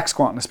 Yeah. Back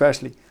squatting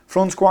especially.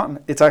 Front squatting,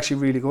 it's actually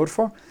really good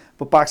for,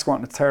 but back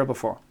squatting, it's terrible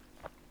for.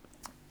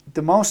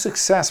 The most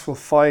successful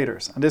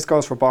fighters, and this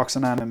goes for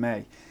boxing and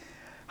MMA,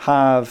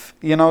 have,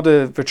 the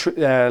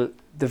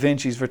Da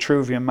Vinci's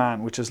Vitruvian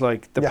Man, which is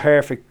like the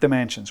perfect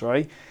dimensions,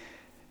 right?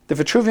 The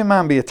Vitruvian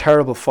Man be a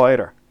terrible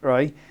fighter,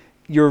 right?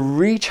 Your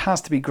reach has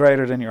to be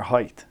greater than your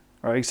height,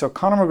 right? So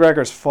Conor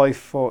McGregor's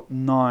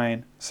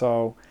 5'9",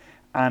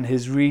 and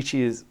his reach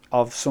is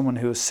of someone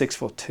who is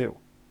 6'2",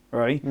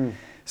 right?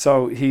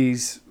 So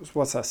he's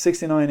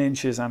 69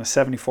 inches and a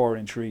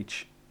 74-inch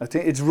reach. I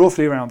think it's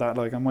roughly around that.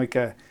 Like I might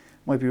be,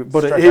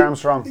 but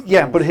Armstrong.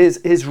 Yeah, but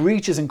his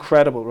reach is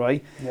incredible,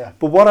 right? Yeah.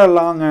 But what are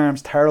long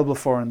arms terrible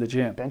for in the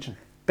gym?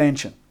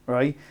 Benching,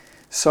 right?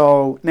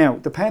 So now,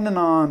 depending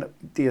on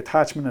the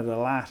attachment of the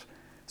lat,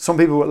 some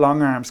people with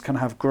long arms can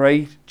have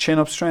great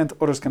chin-up strength,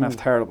 others can have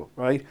terrible,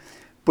 right?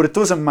 But it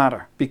doesn't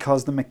matter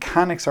because the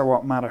mechanics are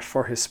what matter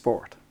for his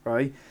sport,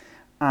 right?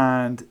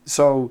 And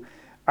so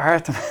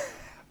Artem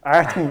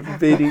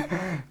really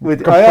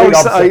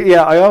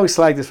I always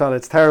slag this fella.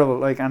 It's terrible.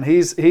 Like, and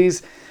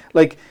he's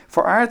like,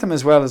 for Artem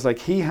as well, is like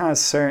he has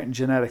certain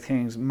genetic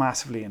things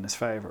massively in his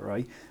favor,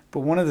 right?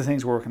 But one of the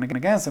things working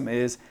against him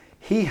is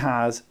he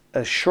has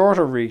a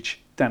shorter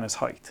reach than his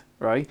height,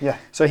 right? Yeah.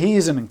 So he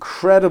is an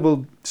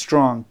incredible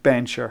strong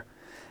bencher,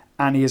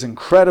 and he has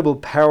incredible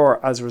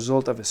power as a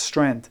result of his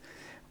strength.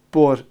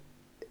 But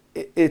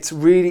it's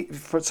really,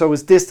 so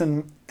his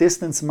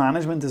distance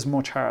management is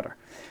much harder.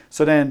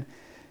 So then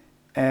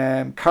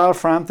Carl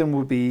Frampton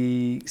would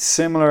be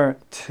similar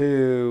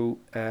to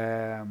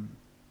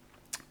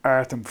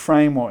Artem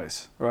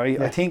frame-wise, right?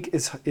 Yeah. I think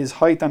his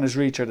height and his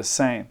reach are the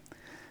same,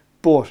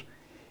 but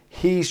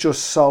he's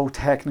just so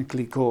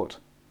technically good,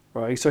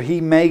 right? So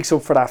he makes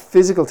up for that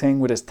physical thing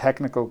with his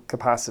technical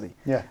capacity.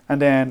 Yeah. And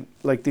then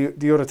like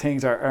the other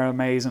things are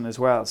amazing as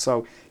well.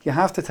 So you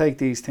have to take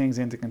these things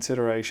into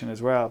consideration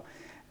as well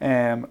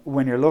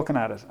when you're looking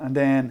at it. And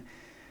then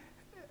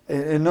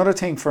another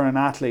thing for an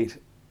athlete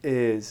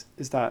is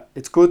that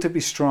it's good to be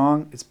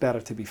strong, it's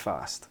better to be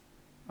fast,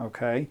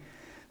 okay?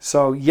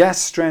 So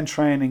yes, strength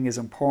training is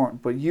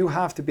important, but you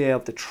have to be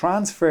able to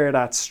transfer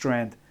that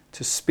strength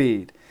to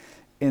speed.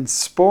 In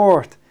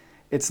sport,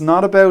 it's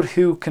not about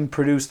who can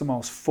produce the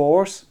most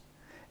force,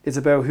 it's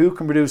about who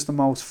can produce the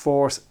most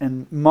force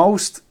in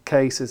most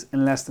cases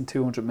in less than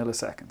 200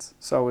 milliseconds.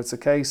 So it's a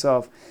case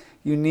of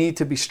you need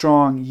to be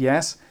strong,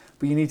 yes,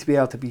 but you need to be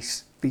able to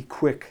be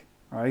quick,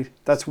 right?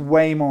 That's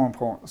way more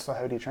important. So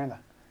how do you train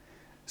that?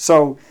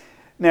 So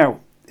now,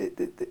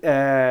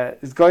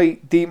 this guy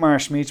Dietmar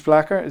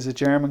Schmiedsplacker is a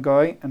German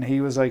guy, and he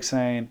was like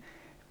saying,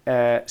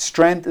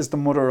 strength is the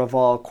mother of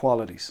all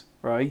qualities,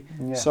 right?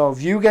 Yeah. So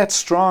if you get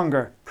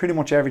stronger, pretty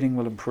much everything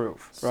will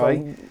improve,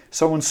 right?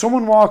 So when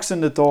someone walks in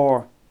the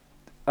door,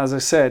 as I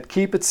said,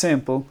 keep it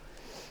simple,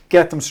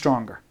 get them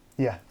stronger.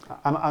 Yeah,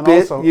 and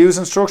also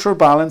using structural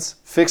balance,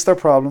 fix their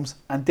problems,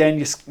 and then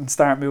you can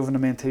start moving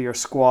them into your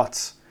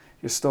squats,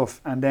 your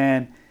stuff, and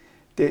then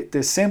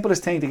the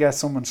simplest thing to get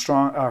someone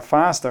strong or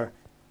faster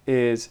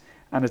is,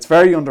 and it's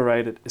very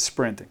underrated, is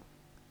sprinting.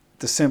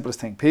 The simplest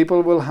thing.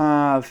 People will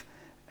have,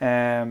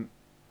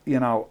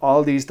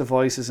 all these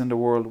devices in the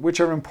world, which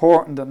are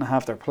important and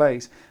have their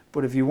place.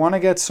 But if you want to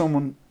get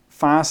someone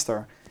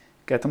faster,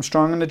 get them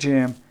strong in the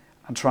gym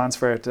and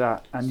transfer it to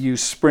that and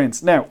use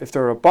sprints. Now, if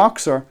they're a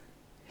boxer,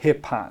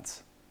 hip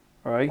pads,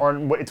 right? Or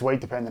it's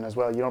weight dependent as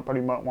well. You don't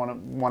probably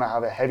want to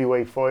have a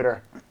heavyweight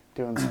fighter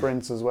doing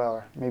sprints as well,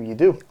 or maybe you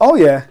do. Oh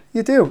yeah,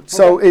 you do. Okay.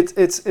 So Okay.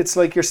 it's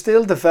like you're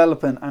still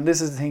developing, and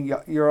this is the thing.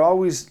 You're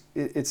always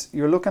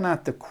you're looking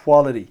at the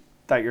quality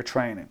that you're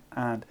training,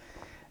 and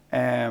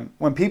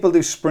when people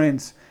do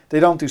sprints,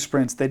 they don't do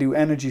sprints. They do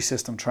energy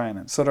system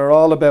training. So they're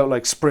all about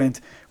like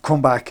sprint,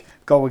 come back,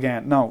 go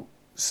again. No,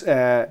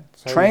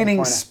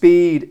 training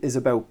speed is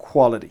about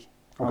quality.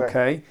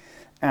 Okay,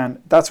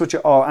 and that's what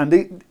you are.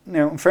 And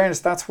now, in fairness,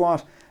 that's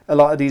what a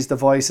lot of these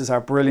devices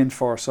are brilliant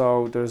for.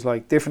 So there's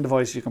like different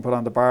devices you can put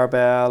on the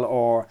barbell,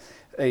 or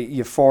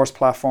you force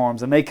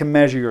platforms, and they can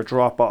measure your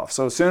drop off.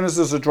 So as soon as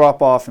there's a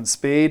drop off in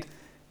speed,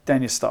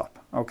 then you stop.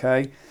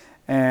 Okay,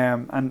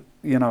 and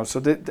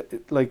so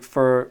like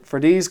for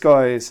these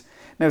guys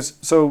now.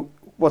 So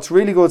what's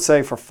really good,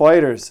 say, for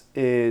fighters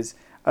is,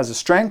 as a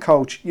strength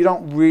coach, you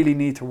don't really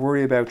need to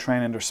worry about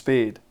training their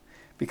speed,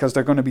 because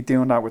they're going to be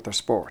doing that with their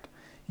sport.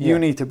 You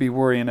need to be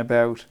worrying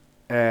about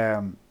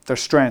their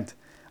strength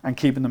and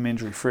keeping them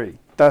injury free.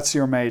 That's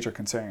your major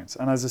concerns.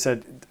 And as I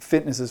said,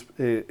 fitness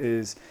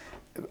is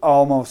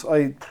almost,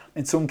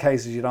 in some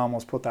cases you'd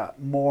almost put that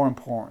more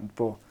important.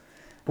 But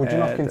would you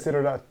not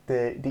consider that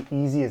the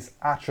easiest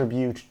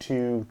attribute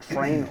to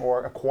train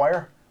or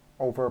acquire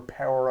over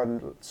power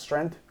and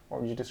strength? Or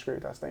would you disagree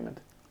with that statement?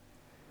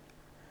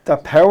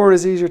 That power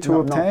is easier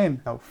to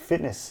obtain. No,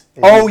 fitness.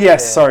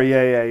 Sorry.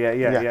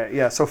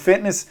 Yeah. So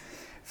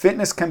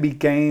fitness can be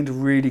gained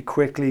really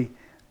quickly.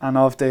 And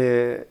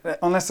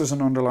unless there's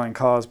an underlying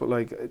cause, but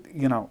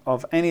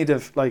of any of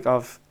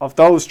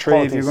those three,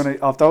 qualities. If you're going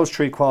to, of those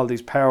three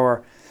qualities,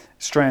 power,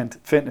 strength,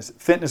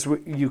 fitness,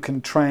 you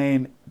can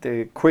train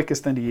the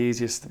quickest and the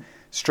easiest.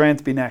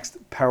 Strength be next,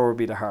 power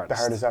be the hardest. The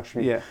hardest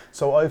attribute. Yeah.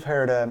 So I've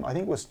heard, I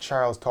think it was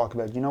Charles talk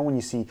about, when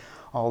you see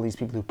all these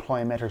people who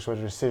plyometrics,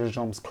 whether it's scissor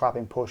jumps,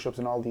 clapping push-ups,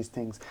 and all these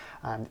things,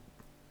 and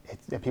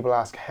people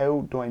ask,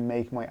 how do I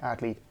make my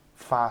athlete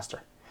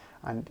faster?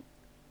 And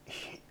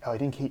I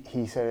think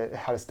he said,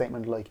 had a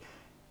statement like,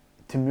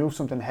 to move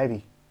something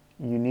heavy,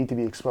 you need to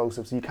be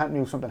explosive. So you can't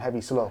move something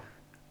heavy slow.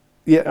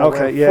 Yeah.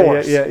 Okay.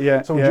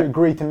 Yeah. So would you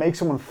agree, to make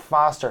someone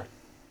faster,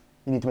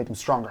 you need to make them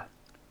stronger?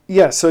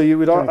 Yeah. So you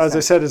would, as I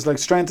said, is like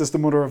strength is the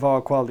mother of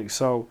all qualities.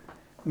 So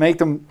make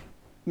them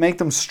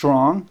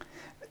strong,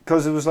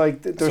 because it was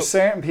like there's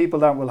certain people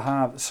that will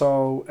have.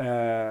 So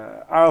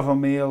Arv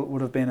O'Meal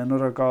would have been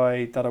another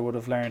guy that I would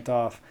have learnt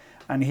off.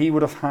 And he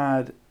would have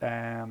had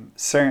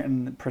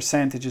certain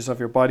percentages of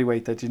your body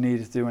weight that you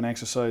needed to do in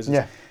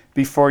exercises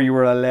before you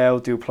were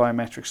allowed to do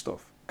plyometric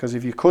stuff. Because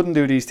if you couldn't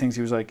do these things,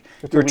 he was like,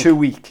 you're too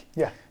weak.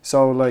 Yeah.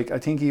 So I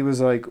think he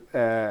was like,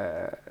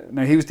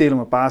 now he was dealing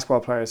with basketball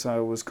players,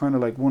 so it was kind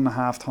of like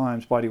 1.5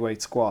 times body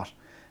weight squat,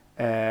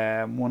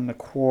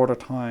 1.25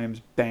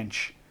 times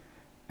bench,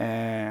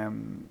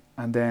 and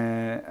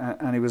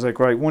he was like,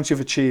 right, once you've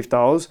achieved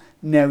those,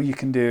 now you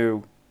can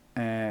do,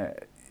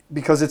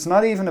 because it's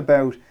not even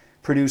about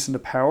producing the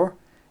power,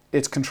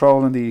 it's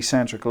controlling the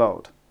eccentric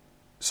load.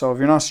 So if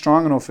you're not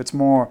strong enough, it's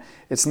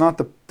not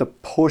the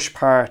push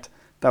part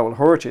that will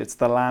hurt you, it's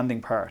the landing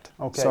part.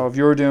 Okay. So if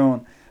you're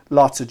doing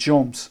lots of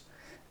jumps,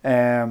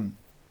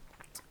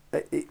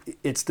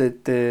 it's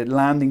the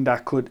landing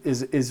that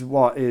is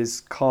what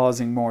is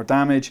causing more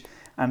damage.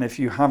 And if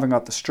you haven't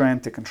got the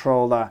strength to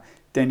control that,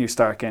 then you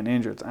start getting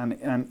injured.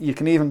 And you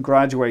can even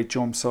graduate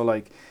jumps. So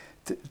like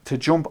to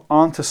jump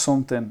onto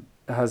something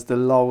that has the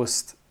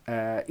lowest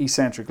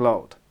eccentric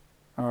load,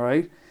 all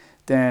right?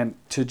 Then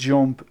to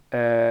jump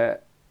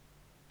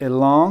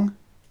along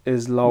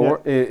is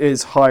lower,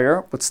 is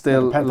higher, but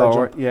still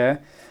lower. Jump. Yeah.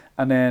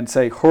 And then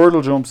say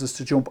hurdle jumps is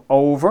to jump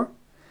over.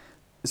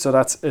 So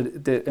that's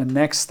a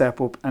next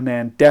step up. And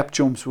then depth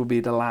jumps will be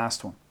the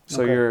last one.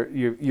 So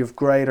you've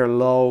greater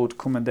load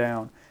coming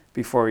down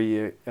before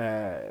you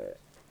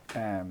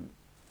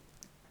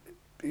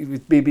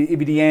it'd be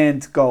the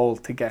end goal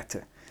to get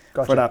to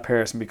for that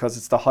person, because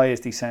it's the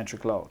highest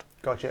eccentric load.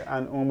 Gotcha.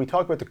 And when we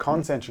talk about the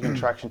concentric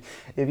contraction,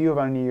 if you have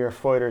any of your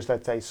fighters,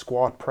 let's say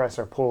squat, press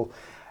or pull,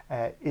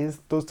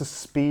 does the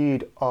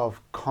speed of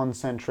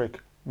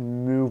concentric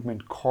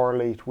movement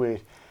correlate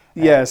with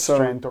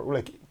strength, or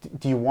like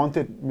do you want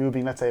it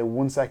moving, let's say, a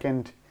 1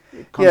 second?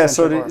 Yeah,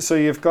 so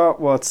you've got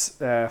what's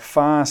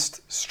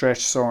fast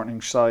stretch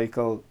shortening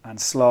cycle and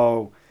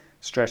slow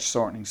stretch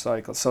shortening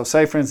cycle. So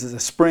say for instance a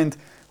sprint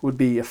would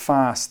be a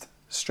fast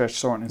stretch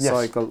shortening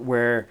cycle,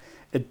 where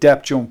a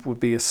depth jump would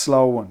be a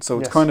slow one. So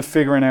it's kind of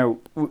figuring out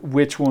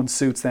which one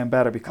suits them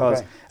better,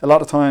 because a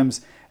lot of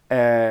times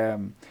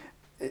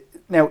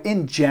now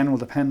in general,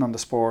 depending on the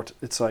sport,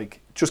 it's like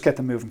just get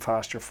them moving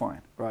fast, you're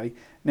fine, right?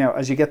 Now,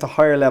 as you get to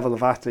higher level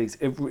of athletes,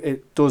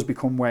 it does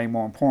become way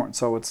more important.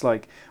 So it's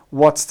like,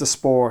 what's the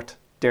sport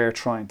they're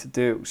trying to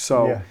do?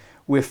 So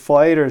with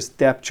fighters,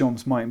 depth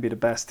jumps mightn't be the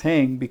best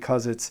thing,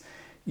 because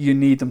you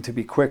need them to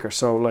be quicker.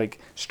 So like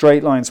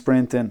straight line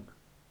sprinting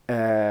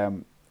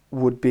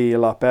would be a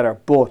lot better.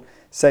 But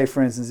say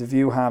for instance, if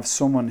you have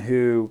someone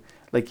who,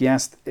 like,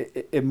 yes,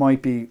 it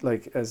might be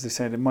like, as they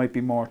said, it might be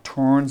more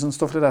turns and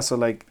stuff like that. So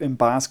like in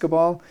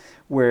basketball,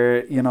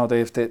 where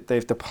they've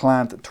to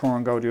plant a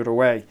turn, go the other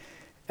way.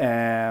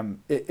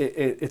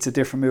 It's a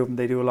different movement.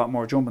 They do a lot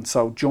more jumping.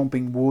 So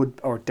jumping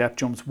or depth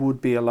jumps would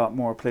be a lot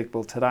more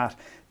applicable to that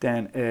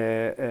than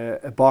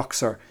a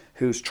boxer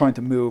who's trying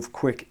to move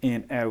quick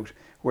in out,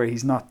 where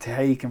he's not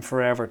taking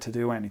forever to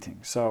do anything.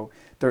 So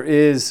there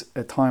is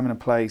a time and a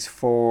place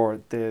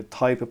for the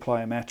type of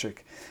plyometric.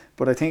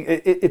 But I think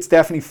it's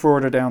definitely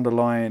further down the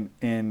line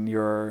in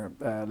your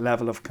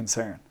level of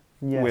concern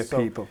with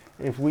people.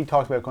 If we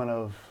talked about kind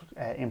of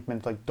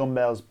implements like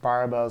dumbbells,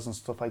 barbells and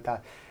stuff like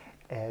that,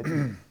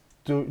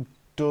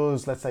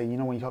 does, let's say,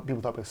 when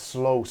people talk about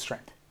slow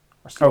strength,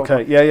 or slow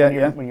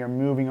when you're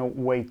moving a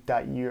weight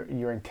that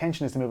your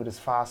intention is to move it as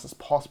fast as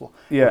possible,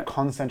 but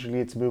concentrically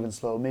it's moving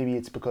slow. Maybe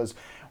it's because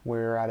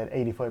we're at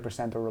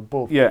 85% or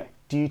above.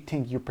 Do you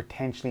think you're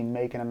potentially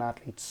making an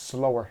athlete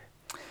slower?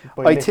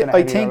 I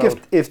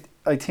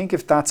think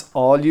if that's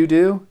all you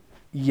do,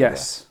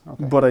 yes.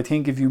 But I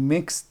think if you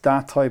mix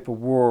that type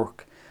of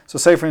work, so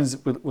say for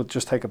instance, we'll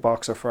just take a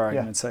boxer for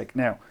argument's sake.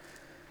 Now,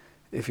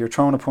 if you're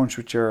throwing a punch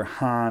with your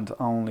hand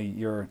only,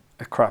 you're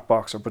a crap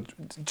boxer. But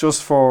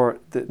just for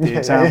the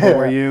example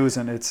we're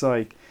using, it's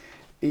like,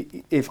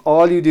 if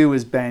all you do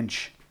is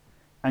bench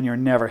and you're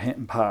never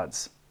hitting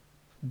pads,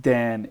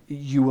 then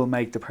you will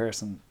make the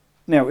person.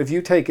 Now, if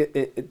you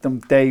take them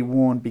day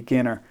one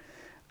beginner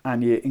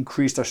and you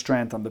increase their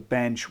strength on the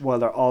bench while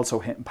they're also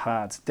hitting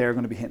pads, they're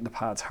going to be hitting the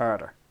pads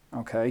harder,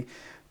 okay?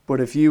 But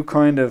if you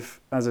kind of,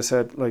 as I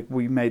said, like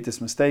we made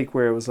this mistake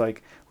where it was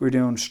like we're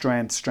doing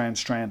strength,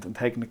 and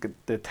taking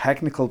the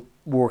technical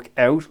work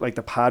out, like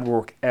the pad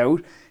work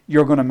out,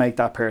 you're going to make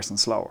that person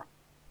slower,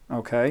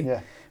 okay?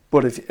 Yeah.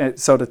 But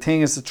so the thing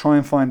is to try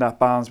and find that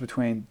balance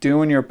between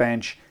doing your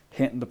bench,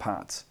 hitting the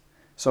pads.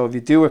 So if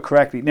you do it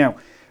correctly, now,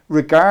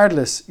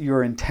 regardless,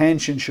 your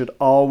intention should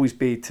always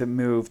be to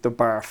move the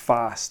bar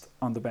fast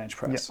on the bench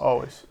press. Yeah,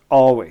 always.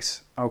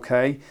 Always,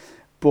 okay?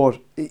 But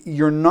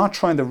you're not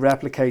trying to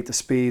replicate the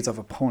speeds of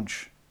a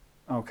punch,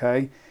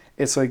 okay?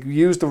 It's like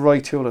use the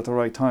right tool at the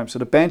right time. So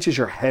the bench is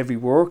your heavy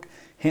work,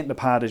 hitting the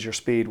pad is your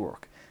speed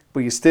work.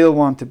 But you still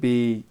want to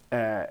be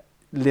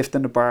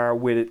lifting the bar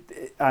with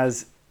it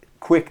as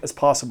quick as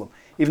possible.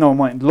 Even though it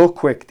might look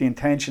quick, the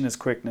intention is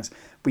quickness.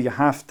 But you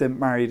have to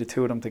marry the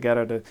two of them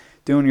together,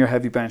 doing your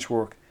heavy bench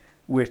work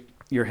with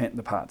your hitting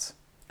the pads.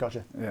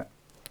 Gotcha. Yeah.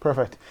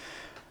 Perfect.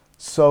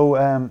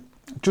 So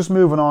just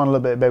moving on a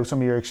little bit about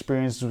some of your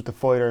experiences with the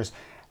fighters,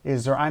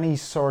 is there any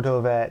sort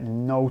of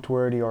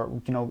noteworthy or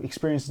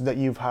experiences that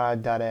you've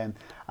had that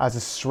as a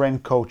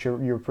strength coach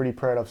you're pretty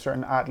proud of,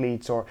 certain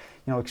athletes or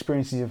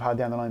experiences you've had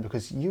down the line,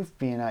 because you've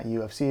been at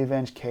UFC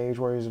events, Cage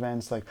Warriors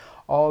events, like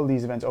all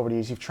these events over the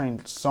years, you've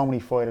trained so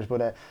many fighters,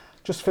 but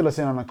just fill us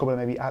in on a couple of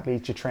maybe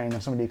athletes you trained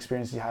and some of the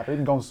experiences you had, or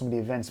even going to some of the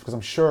events, because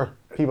I'm sure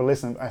people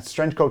listening,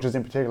 strength coaches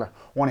in particular,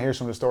 want to hear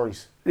some of the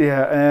stories.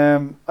 Yeah,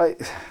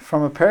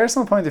 from a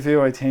personal point of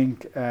view, I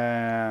think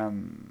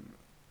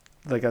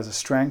like as a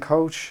strength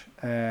coach,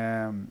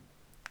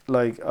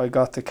 like I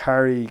got to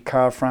carry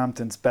Carl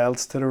Frampton's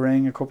belts to the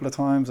ring a couple of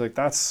times. Like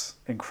that's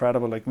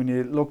incredible. Like when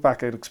you look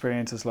back at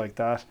experiences like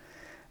that,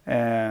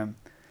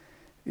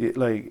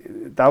 Like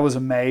that was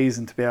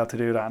amazing to be able to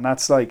do that. And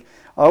that's like,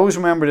 I always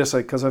remember this,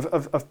 like, because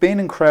I've been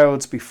in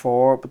crowds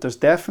before, but there's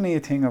definitely a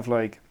thing of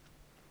like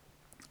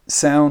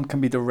sound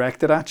can be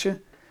directed at you.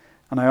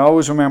 And I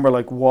always remember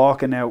like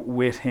walking out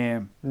with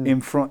him in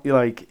front,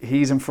 like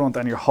he's in front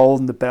and you're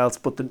holding the belts,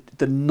 but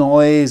the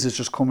noise is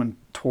just coming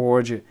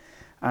towards you,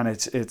 and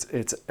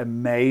it's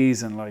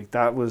amazing. Like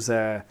that was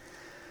I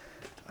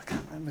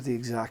can't remember the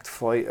exact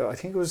fight. I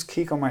think it was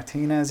Kiko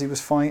Martinez. He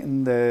was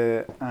fighting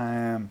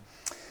and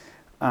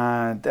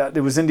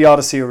it was in the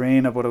Odyssey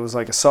Arena, but it was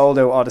like a sold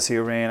out Odyssey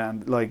Arena,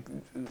 and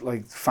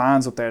like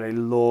fans up there, they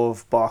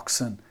love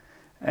boxing,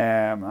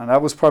 and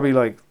that was probably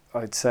like,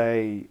 I'd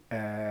say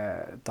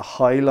the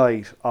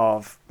highlight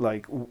of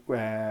like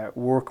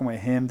working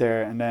with him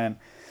there. And then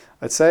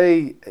I'd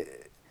say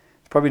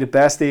probably the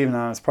best evening,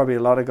 and it's probably a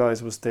lot of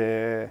guys, was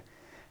the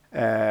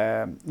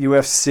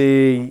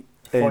UFC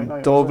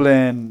in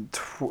Dublin,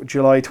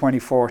 July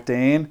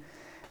 2014.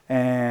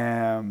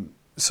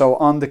 So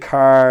on the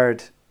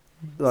card,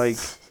 like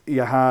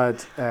you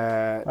had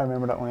I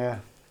remember that one, yeah.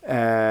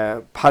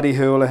 Paddy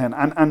Holohan,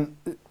 and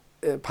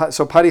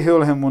so Paddy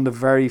Holohan won the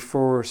very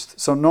first.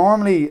 So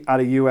normally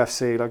at a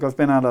UFC, like I've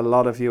been at a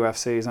lot of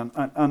UFCs, and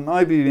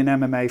I'd be an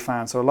MMA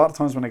fan, so a lot of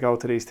times when I go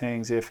to these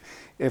things, if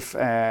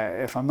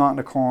I'm not in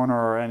the corner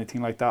or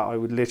anything like that, I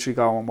would literally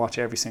go and watch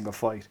every single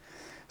fight.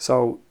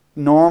 So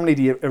normally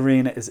the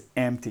arena is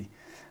empty,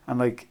 and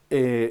like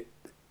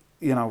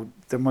you know,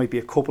 there might be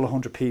a couple of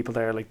hundred people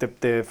there. Like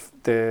the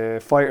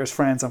fighters'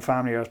 friends and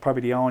family are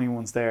probably the only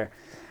ones there.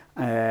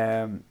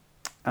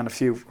 And a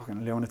few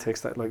fucking lunatics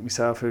that like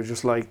myself who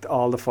just liked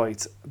all the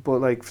fights.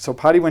 But like, so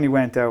Paddy, when he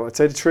went out, I'd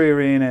say the Tree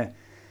Arena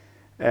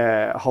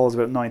holds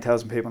about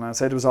 9,000 people, and I'd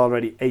say there was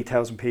already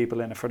 8,000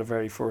 people in it for the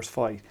very first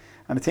fight.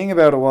 And the thing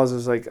about it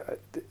was like,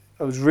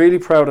 I was really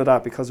proud of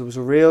that, because it was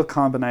a real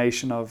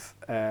combination of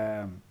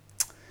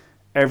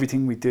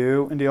everything we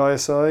do in the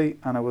ISI,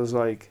 and it was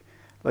like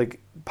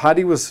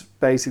Paddy was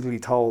basically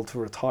told to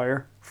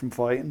retire from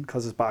fighting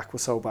because his back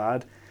was so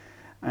bad.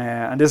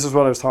 And this is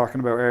what I was talking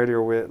about earlier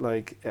with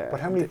like. But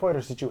how many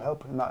fighters did you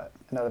help in that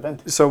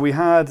event? So we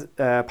had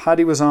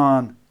Paddy was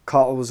on,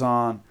 Cottle was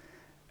on,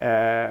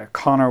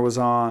 Conor was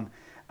on,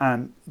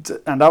 and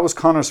that was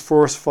Conor's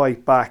first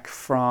fight back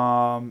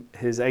from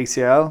his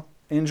ACL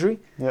injury.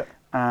 Yeah.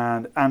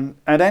 And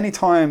at any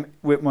time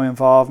with my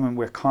involvement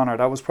with Conor,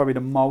 that was probably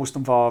the most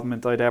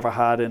involvement I'd ever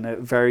had in a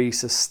very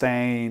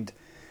sustained,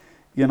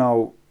 you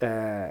know,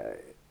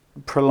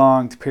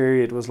 prolonged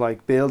period, was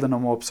like building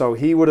him up. So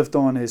he would have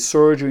done his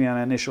surgery and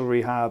initial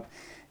rehab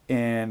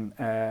in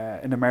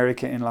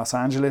America, in Los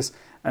Angeles,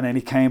 and then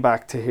he came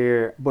back to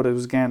here. But it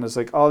was, again, it's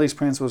like all these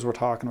principles we're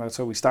talking about.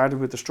 So we started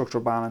with the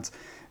structural balance,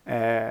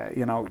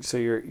 you know, so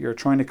you're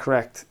trying to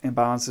correct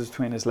imbalances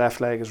between his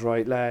left leg, his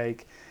right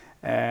leg.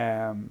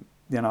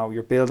 You know,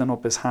 you're building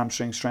up his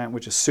hamstring strength,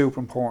 which is super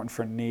important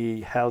for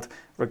knee health,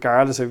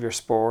 regardless of your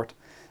sport.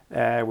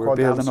 We're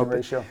building up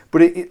ratio.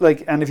 But it,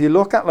 like, and if you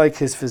look at like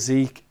his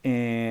physique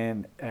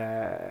in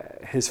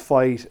his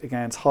fight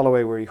against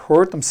Holloway, where he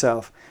hurt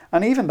himself,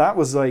 and even that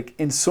was like,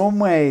 in some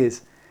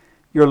ways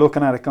you're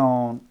looking at it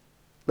going,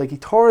 like, he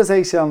tore his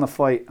ACL in the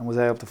fight and was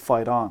able to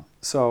fight on.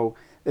 So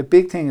the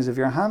big thing is, if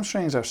your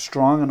hamstrings are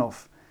strong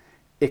enough,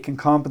 it can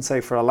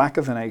compensate for a lack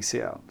of an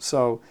ACL.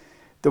 So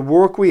the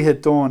work we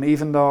had done,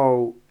 even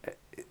though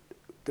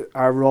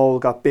our role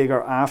got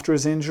bigger after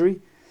his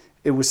injury,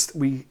 it was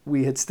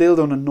we had still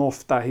done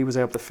enough that he was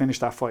able to finish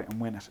that fight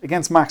and win it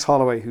against Max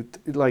Holloway, who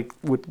like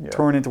would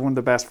turn into one of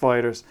the best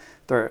fighters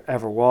there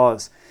ever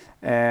was.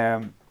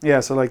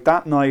 So like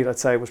that night, I'd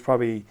say, was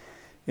probably,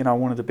 you know,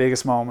 one of the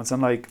biggest moments.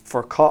 And like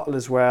for Cottle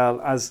as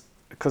well, as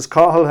because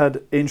Cottle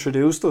had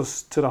introduced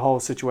us to the whole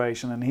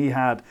situation, and he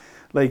had,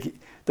 like,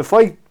 the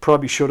fight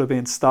probably should have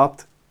been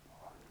stopped.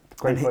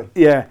 Great fight.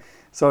 Yeah.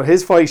 So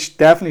his fight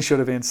definitely should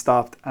have been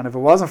stopped, and if it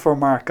wasn't for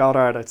Mark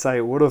Goddard, I'd say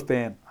it would have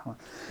been.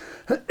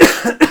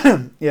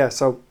 Yeah,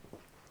 so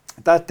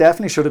that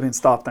definitely should have been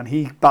stopped, and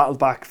he battled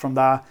back from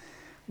that,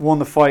 won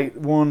the fight,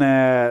 won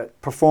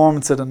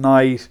performance of the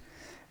night.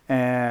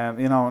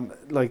 You know,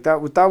 like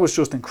that was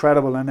just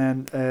incredible. And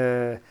then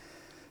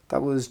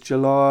that was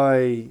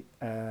July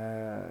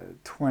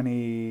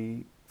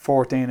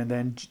 2014, and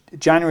then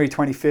January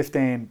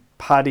 2015,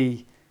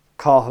 Paddy,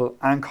 Cahill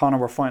and Conor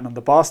were fighting on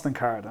the Boston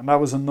card, and that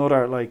was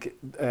another like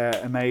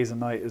amazing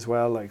night as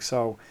well. Like,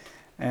 so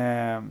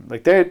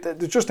like they're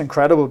just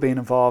incredible being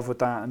involved with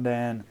that. And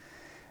then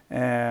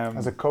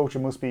as a coach, it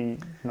must be, you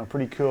know,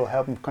 pretty cool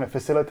helping kind of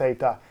facilitate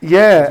that.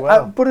 Yeah, as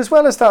well. But as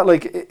well as that,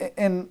 like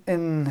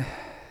in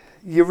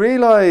you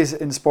realise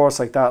in sports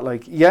like that,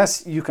 like,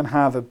 yes, you can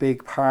have a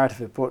big part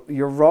of it, but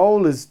your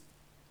role is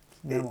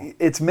minimal.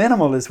 It's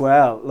minimal as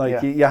well.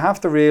 Like, you have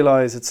to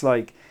realise it's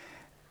like,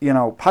 you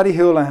know, Paddy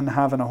Holohan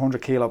having a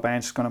 100 kilo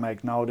bench is going to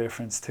make no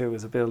difference to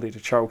his ability to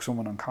choke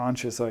someone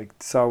unconscious. Like,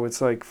 so it's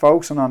like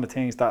focusing on the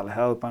things that'll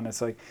help. And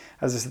it's like,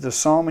 as I said, there's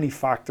so many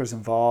factors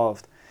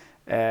involved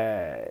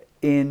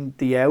in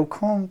the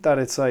outcome, that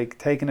it's like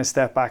taking a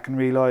step back and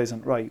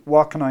realising, right,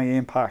 what can I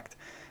impact,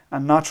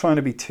 and not trying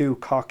to be too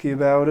cocky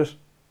about it,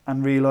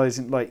 and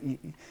realizing like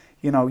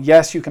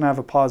yes, you can have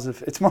a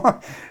positive.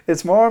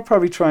 It's more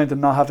probably trying to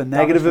not have a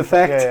negative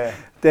effect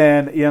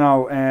than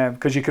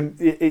because you can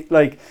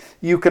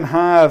you can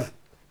have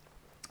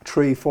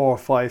 3, 4,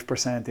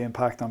 5%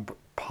 impact on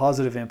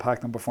positive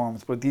impact on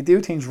performance, but if you do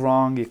things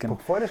wrong, you can.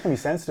 But fighters can be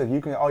sensitive.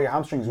 You can your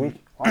hamstring's weak.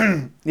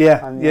 And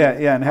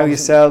how you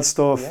sell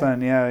stuff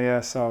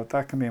and so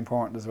that can be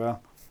important as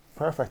well.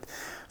 Perfect.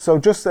 So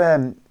just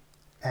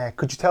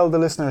could you tell the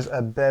listeners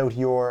about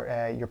your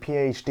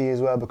PhD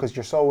as well, because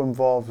you're so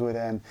involved with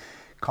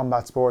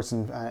combat sports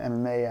and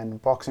MMA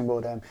and boxing,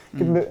 but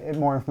give a bit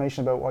more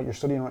information about what you're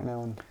studying right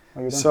now and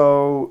what you're doing.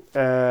 So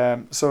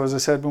as I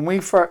said, when we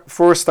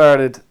first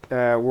started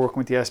working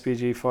with the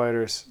SBG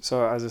fighters,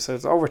 so as I said,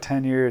 it's over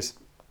 10 years,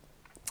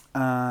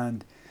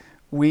 and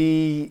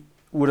we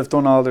would have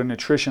done all their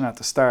nutrition at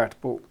the start,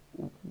 but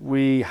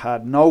we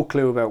had no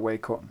clue about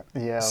weight cutting.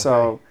 Yeah. Okay.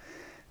 So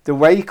the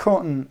weight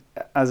cutting,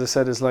 as I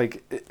said, is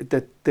like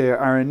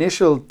our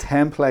initial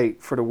template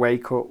for the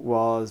weight cut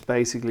was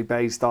basically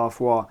based off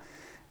what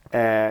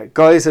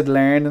guys had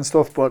learned and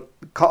stuff, but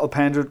Cottle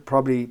Pendred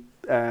probably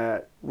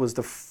was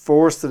the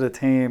first of the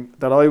team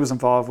that I was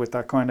involved with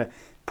that kind of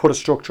put a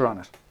structure on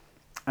it.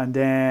 And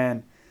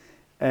then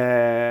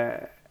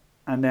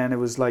it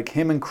was like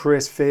him and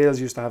Chris Fields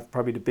used to have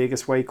probably the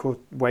biggest weight cut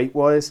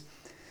weight-wise.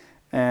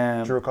 Do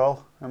you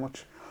recall how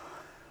much?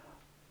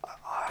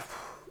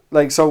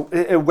 So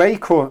a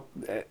weight cut,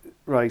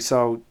 right,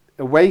 so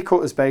a weight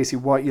cut is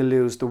basically what you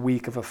lose the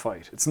week of a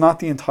fight. It's not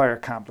the entire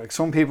camp. Like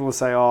some people will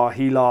say, oh,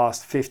 he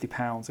lost 50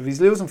 pounds. If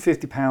he's losing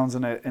 50 pounds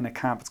in a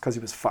camp, it's because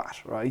he was fat,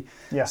 right?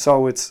 Yeah.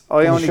 So you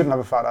shouldn't have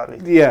a fat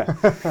athlete. Yeah.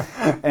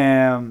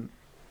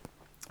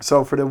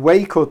 So for the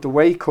weight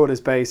cut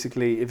is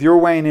basically, if you're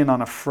weighing in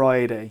on a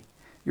Friday,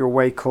 your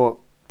weight cut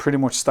pretty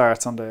much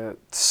starts on the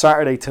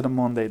Saturday to the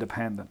Monday,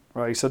 depending,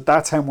 right? So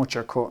that's how much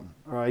you're cutting,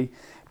 right?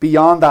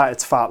 Beyond that,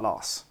 it's fat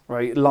loss,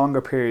 right?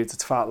 Longer periods,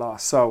 it's fat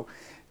loss. So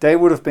they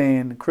would have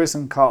been, Chris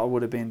and Cottle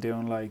would have been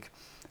doing like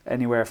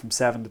anywhere from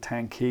 7 to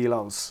 10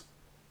 kilos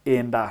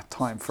in that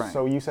time frame.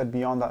 So you said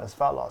beyond that is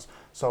fat loss.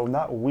 So in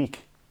that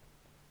week,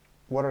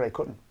 what are they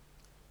cutting?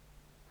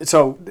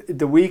 So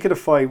the week of the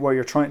fight, what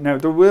you're trying, now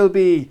there will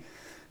be,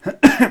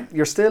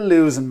 you're still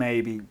losing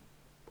maybe,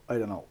 I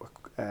don't know,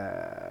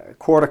 a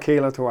quarter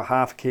kilo to a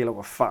half kilo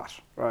of fat,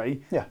 right?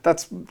 Yeah.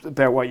 That's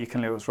about what you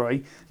can lose,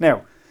 right?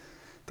 Now,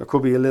 there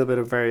could be a little bit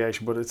of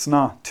variation, but it's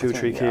not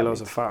 2-3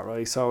 kilos of fat,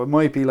 right? So it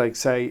might be like,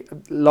 say,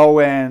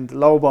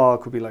 low ball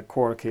could be like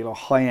quarter kilo,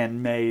 high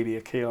end maybe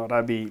a kilo.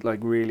 That'd be like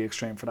really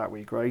extreme for that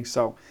week, right?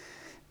 So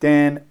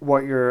then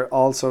what you're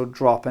also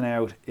dropping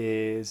out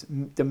is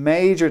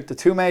the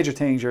two major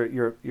things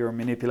you're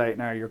manipulating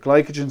are your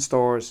glycogen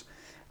stores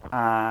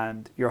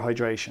and your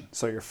hydration,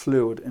 so your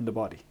fluid in the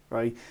body,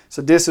 right?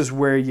 So this is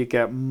where you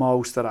get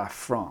most of that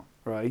from,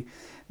 right?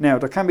 Now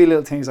there can be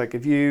little things like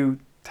if you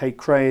take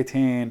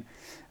creatine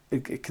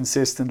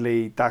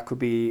consistently, that could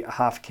be a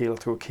half kilo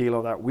to a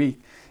kilo that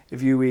week.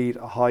 If you eat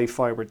a high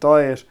fiber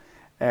diet,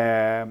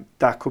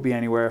 that could be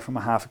anywhere from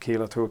a half a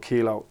kilo to a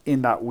kilo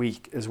in that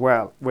week as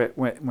well,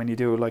 when you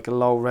do like a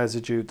low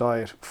residue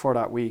diet for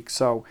that week.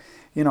 So,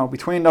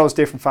 between those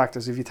different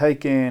factors, if you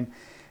take in,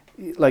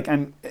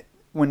 and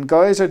when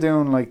guys are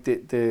doing like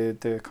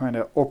the kind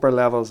of upper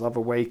levels of a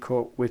weight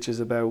cut, which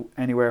is about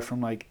anywhere from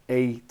like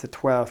 8 to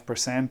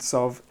 12%.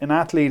 So if an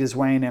athlete is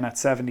weighing in at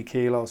 70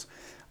 kilos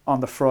on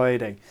the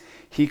Friday,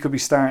 he could be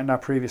starting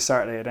that previous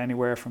Saturday at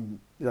anywhere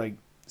from like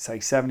say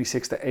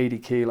 76 to 80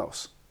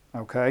 kilos.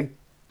 Okay.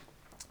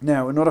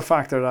 Now another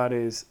factor that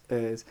is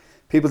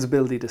people's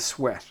ability to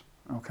sweat.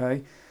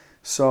 Okay.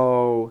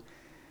 So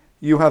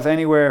you have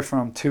anywhere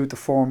from 2 to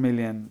 4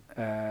 million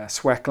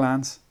sweat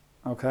glands.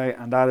 Okay,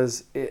 and that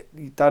is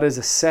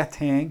a set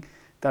thing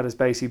that is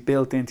basically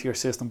built into your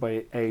system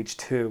by age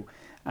 2,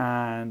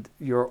 and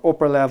your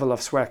upper level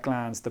of sweat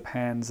glands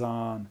depends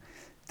on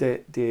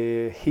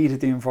the heat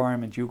of the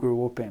environment you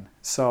grew up in.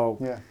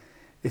 So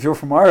if you're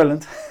from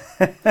Ireland,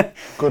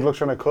 good luck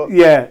trying to cut.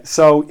 Yeah,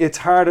 so it's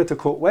harder to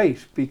cut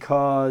weight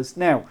because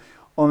now,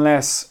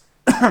 unless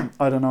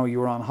I don't know, you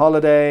were on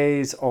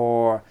holidays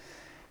or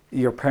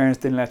your parents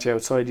didn't let you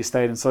outside, you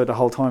stayed inside the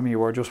whole time, you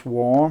were just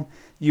warm,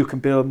 you can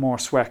build more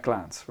sweat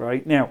glands,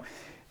 right? Now,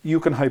 you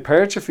can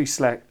hypertrophy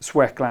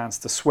sweat glands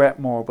to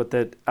sweat more, but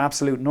the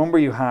absolute number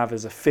you have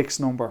is a fixed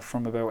number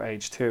from about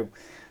age 2.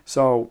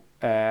 So,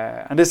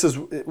 and this is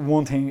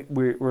one thing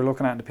we're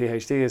looking at in the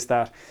PhD, is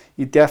that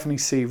you definitely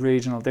see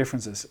regional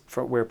differences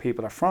for where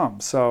people are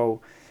from.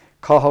 So,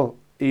 Cathal,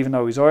 even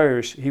though he's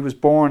Irish, he was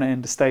born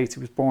in the States,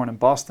 he was born in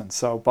Boston.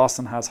 So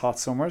Boston has hot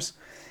summers.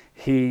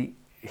 He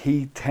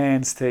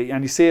tends to,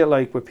 and you see it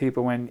like with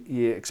people when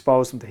you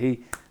expose them to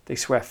heat, they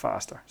sweat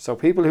faster. So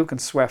people who can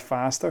sweat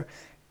faster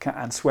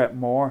and sweat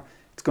more,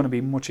 it's going to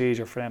be much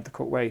easier for them to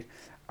cut weight.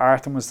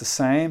 Artem was the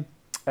same,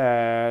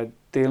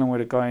 dealing with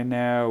a guy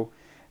now,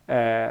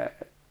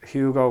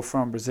 Hugo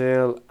from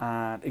Brazil,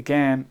 and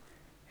again,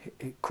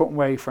 cutting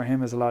weight for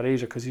him is a lot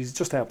easier because he's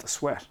just able to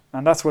sweat.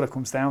 And that's what it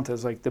comes down to,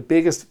 is like the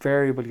biggest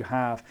variable you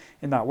have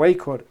in that weight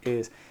cut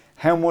is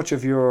how much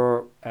of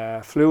your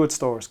fluid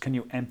stores can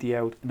you empty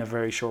out in a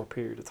very short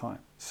period of time.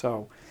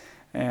 So,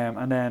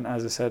 and then,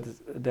 as I said,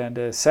 then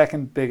the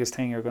second biggest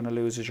thing you're going to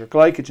lose is your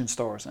glycogen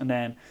stores. And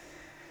then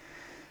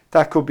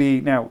that could be,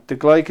 now, the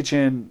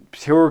glycogen,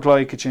 pure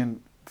glycogen,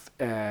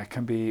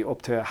 can be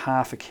up to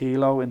 0.5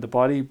 kilo in the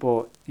body,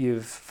 but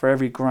for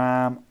every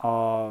gram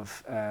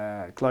of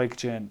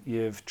glycogen,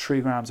 you've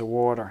 3 grams of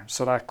water.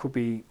 So that could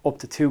be up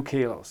to 2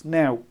 kilos.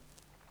 Now,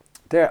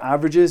 their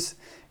averages,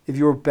 if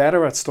you're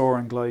better at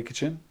storing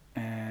glycogen,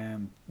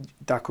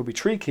 that could be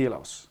 3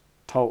 kilos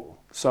total.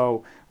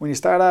 So when you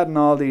start adding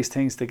all these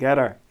things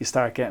together, you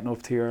start getting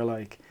up to your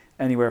like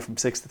anywhere from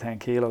 6 to 10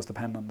 kilos,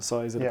 depending on the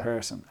size of the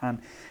person.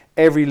 And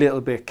every little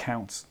bit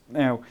counts.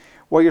 Now,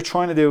 what you're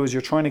trying to do is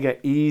you're trying to get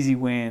easy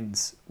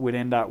wins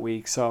within that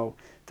week. So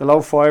the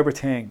low fiber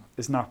thing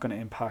is not going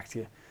to impact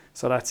you.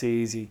 So that's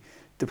easy.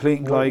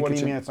 Depleting glycogen. What do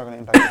you mean it's not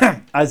going to impact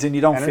you? As in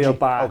you don't Energy? feel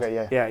bad.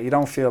 Okay, yeah, you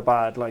don't feel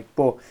bad. Like,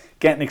 but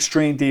getting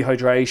extreme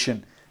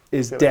dehydration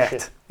is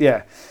death.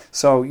 Yeah.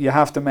 So you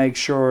have to make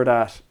sure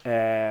that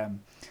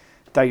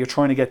that you're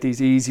trying to get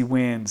these easy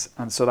wins,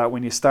 and so that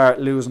when you start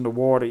losing the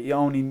water, you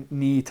only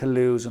need to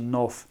lose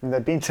enough and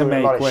they've been to through make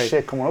a lot of weight.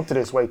 shit coming up to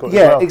this weight cut.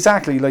 Yeah, as well.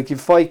 exactly. Like you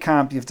fight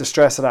camp, you've the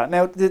stress of that.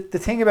 Now the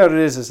thing about it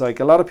is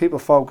like a lot of people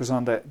focus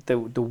on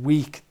the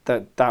week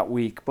that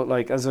week, but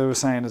like as I was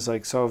saying, is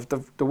like, so if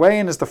the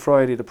weigh-in is the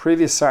Friday, the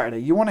previous Saturday,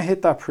 you want to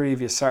hit that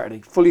previous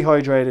Saturday fully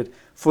hydrated,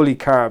 fully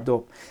carved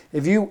up.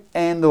 If you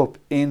end up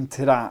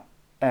into that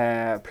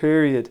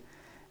period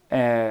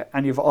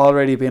and you've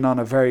already been on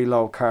a very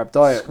low carb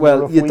diet,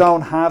 well, you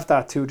don't have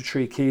that 2 to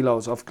 3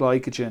 kilos of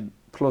glycogen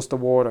plus the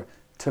water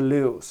to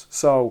lose.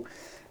 So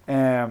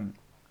you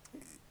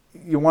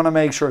want to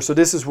make sure, so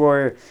this is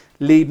where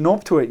leading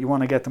up to it, you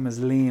want to get them as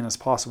lean as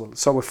possible.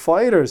 So with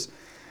fighters,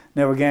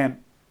 now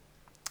again,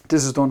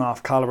 this is done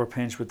off Caliber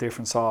Pinch with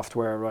different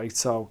software, right?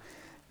 So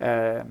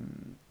but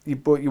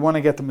you want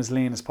to get them as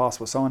lean as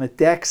possible. So on a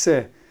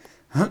DEXA,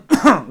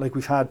 like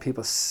we've had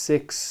people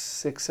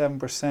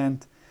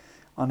 6-7%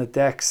 on a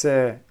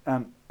DEXA,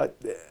 and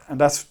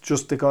that's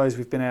just the guys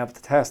we've been able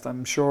to test.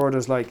 I'm sure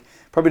there's like,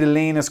 probably the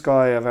leanest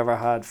guy I've ever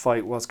had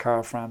fight was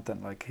Carl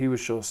Frampton. Like he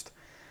was just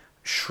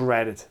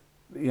shredded,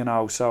 you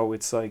know. So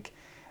it's like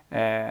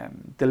the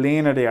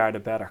leaner they are, the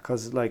better,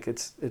 because like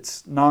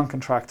it's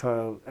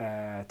non-contractile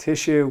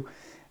tissue,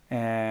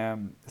 it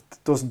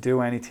doesn't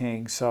do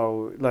anything.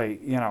 So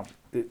like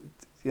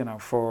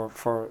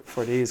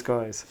for these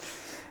guys,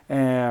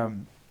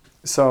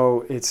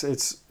 so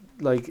it's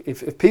like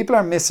if people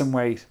are missing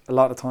weight, a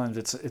lot of times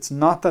it's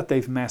not that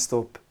they've messed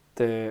up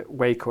the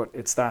weight cut,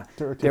 it's that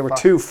they were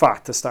too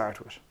fat to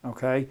start with.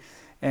 Okay,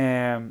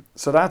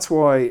 so that's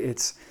why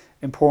it's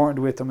important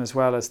with them as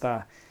well, as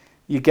that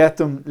you get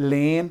them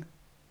lean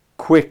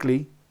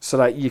quickly so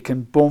that you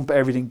can bump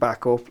everything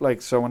back up.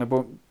 Like, so when I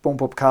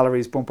bump up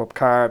calories, bump up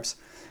carbs,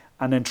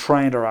 and then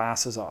train their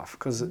asses off,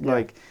 because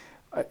like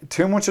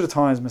too much of the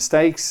times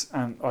mistakes,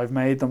 and I've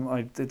made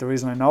them, the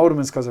reason I know them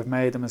is because I've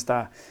made them, is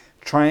that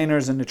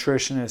trainers and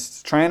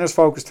trainers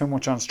focus too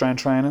much on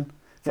strength training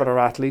for their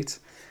athletes.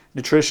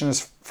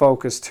 Nutritionists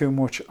focus too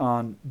much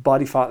on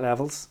body fat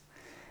levels.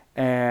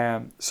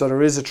 So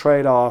there is a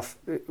trade-off,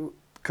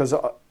 because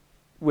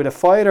with a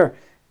fighter,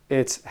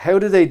 it's how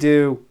do they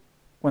do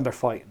when they're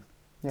fighting.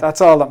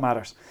 That's all that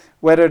matters.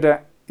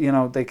 Whether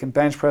they can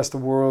bench press the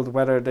world,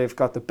 whether they've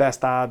got the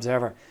best abs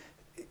ever,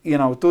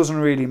 it doesn't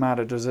really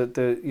matter.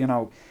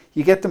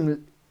 You get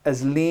them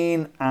as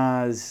lean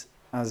as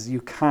you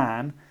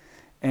can.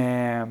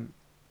 And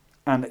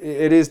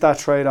it is that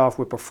trade-off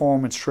with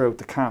performance throughout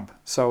the camp.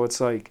 So it's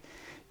like,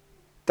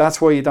 that's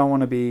why you don't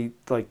want to be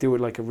like, do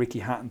it like a Ricky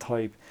Hatton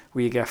type,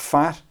 where you get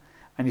fat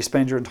and you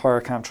spend your entire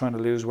camp trying to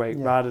lose weight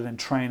rather than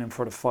training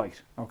for the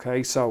fight.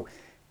 Okay, so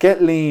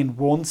get lean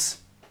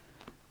once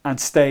and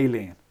stay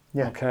lean.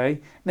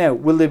 Okay, now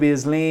will they be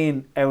as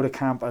lean out of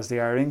camp as they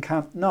are in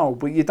camp? No,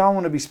 but you don't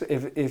want to be,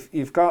 if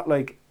you've got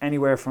like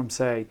anywhere from,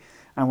 say,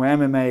 and with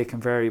MMA it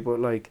can vary, but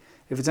like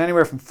if it's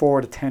anywhere from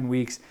 4 to 10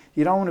 weeks,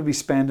 you don't want to be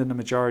spending the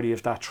majority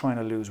of that trying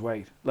to lose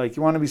weight. Like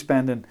you want to be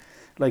spending,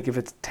 like if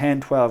it's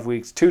 10, 12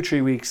 weeks,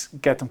 2-3 weeks,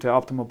 get them to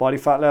optimal body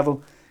fat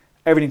level,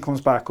 everything comes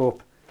back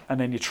up, and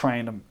then you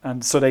train them.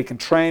 And so they can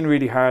train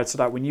really hard, so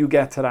that when you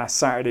get to that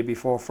Saturday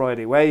before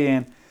Friday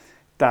weigh-in,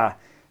 that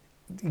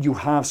you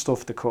have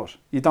stuff to cut.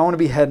 You don't want to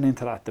be heading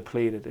into that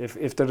depleted.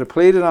 If they're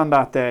depleted on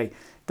that day,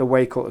 the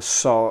weight cut is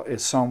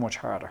so much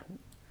harder.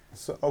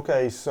 So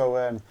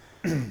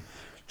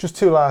just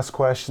 2 last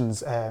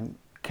questions.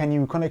 Can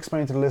you kind of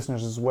explain to the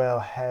listeners as well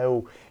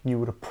how you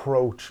would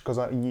approach, because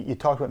you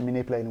talked about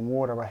manipulating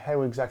water, but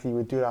how exactly you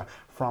would do that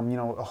from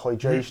a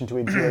hydration to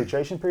a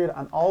dehydration period,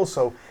 and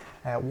also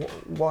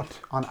what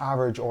on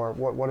average, or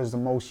what is the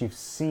most you've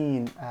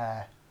seen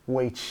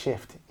weight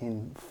shift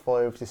in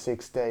 5 to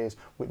 6 days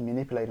with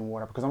manipulating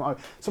water? Because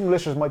some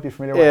listeners might be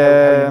familiar with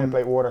how you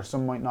manipulate water,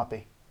 some might not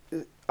be.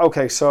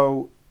 Okay,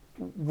 so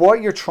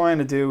what you're trying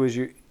to do is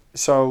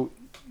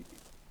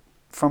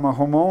from a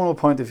hormonal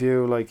point of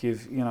view, like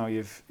you've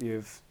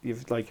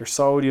like your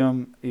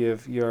sodium,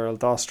 you've your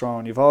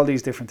aldosterone, you've all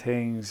these different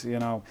things,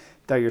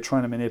 that you're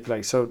trying to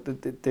manipulate. So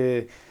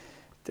the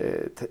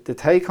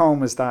take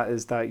home is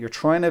that you're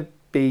trying to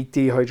be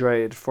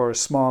dehydrated for as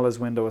small as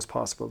window as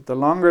possible. The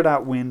longer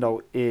that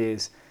window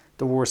is,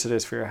 the worse it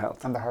is for your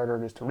health. And the harder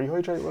it is to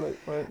rehydrate,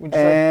 would you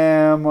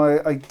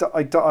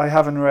say? I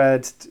haven't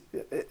read.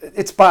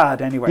 It's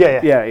bad anyway.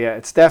 Yeah.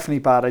 It's definitely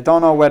bad. I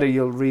don't know whether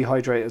you'll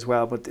rehydrate as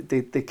well, but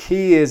the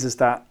key is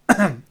that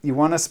you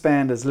want to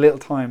spend as little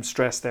time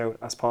stressed out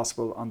as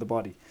possible on the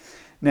body.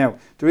 Now,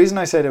 the reason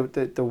I say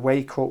that the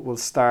weight cut will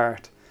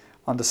start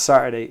on the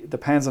Saturday, it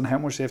depends on how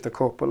much you have to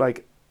cook, but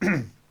like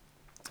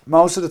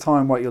most of the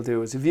time what you'll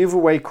do is if you have a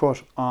weight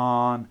cut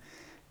on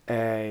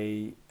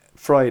a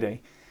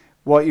Friday,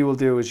 what you will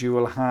do is you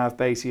will have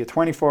basically a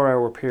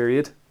 24-hour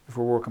period, if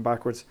we're working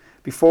backwards,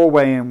 before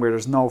weigh-in where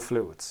there's no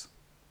fluids,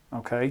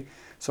 okay?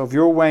 So if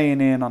you're weighing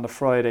in on the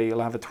Friday,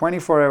 you'll have a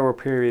 24-hour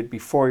period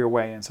before your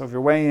weigh-in. So if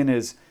your weigh-in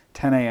is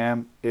 10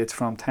 a.m., it's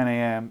from 10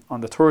 a.m.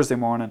 on the Thursday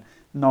morning,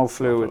 no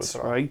fluids,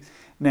 right?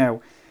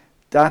 Now,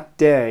 that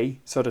day,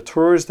 so the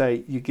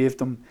Thursday, you give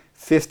them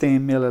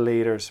 15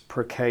 milliliters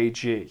per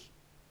kg,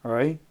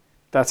 right?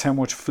 That's how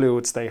much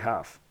fluids they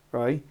have,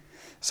 right?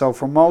 So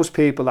for most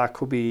people, that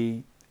could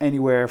be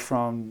anywhere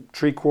from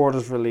 3/4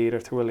 of a litre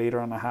to 1.5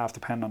 litres,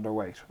 depending on their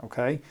weight,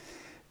 okay?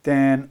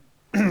 Then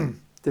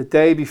the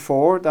day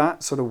before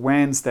that, so the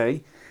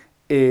Wednesday,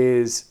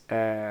 is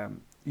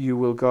you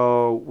will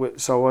go,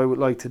 so I would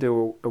like to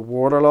do a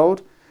water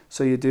load.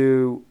 So you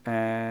do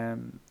a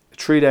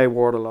 3-day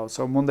water load,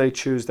 so Monday,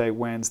 Tuesday,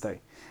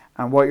 Wednesday.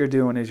 And what you're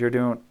doing is you're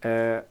doing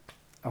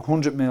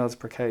 100 mils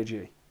per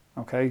kg,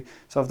 okay?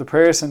 So if the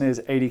person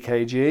is 80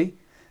 kg,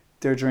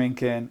 they're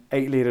drinking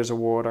 8 litres of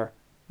water.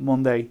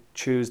 Monday,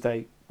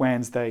 Tuesday,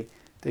 Wednesday,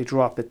 they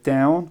drop it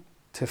down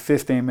to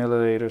 15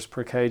 milliliters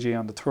per kg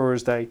on the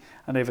Thursday,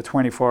 and they have a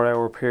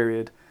 24-hour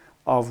period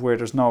of where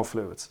there's no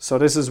fluids. So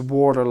this is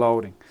water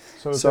loading.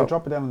 So if they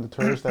drop it down on the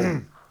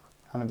Thursday,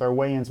 and if their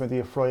weigh-ins maybe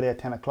a Friday at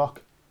 10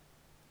 o'clock,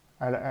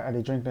 are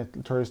they drinking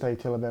it Thursday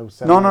till about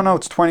 7? No,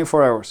 it's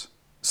 24 hours.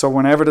 So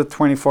whenever the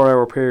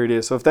 24-hour period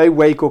is. So if they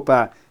wake up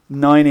at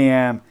 9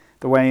 a.m.,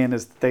 the weigh-in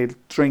is they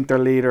drink their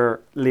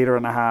litre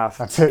and a half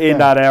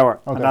that hour,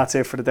 okay. And that's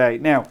it for the day.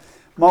 Now,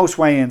 most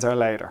weigh-ins are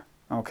later,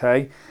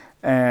 okay?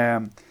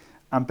 And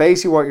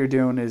basically what you're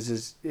doing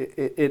is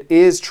it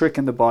is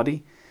tricking the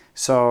body.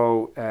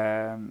 So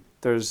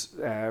there's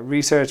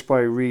research by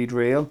Reed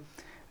Reel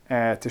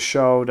to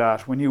show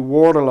that when you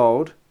water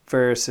load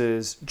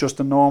versus just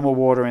a normal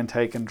water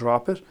intake and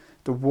drop it,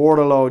 the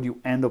water load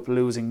you end up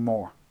losing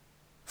more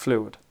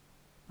fluid,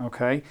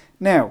 okay?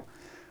 Now,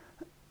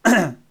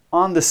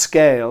 on the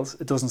scales,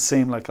 it doesn't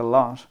seem like a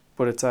lot,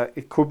 but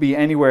it could be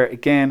anywhere,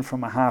 again,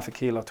 from 0.5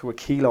 kilo to 1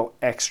 kilo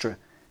extra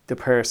the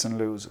person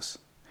loses,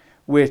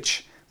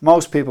 which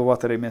most people, what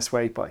do they miss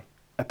weight by?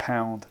 1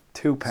 pound,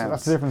 2 pounds. So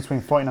that's the difference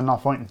between fighting and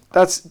not fighting.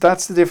 That's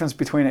the difference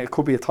between it. It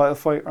could be a title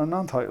fight or a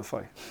non-title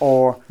fight,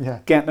 or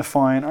getting a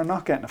fine or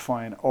not getting a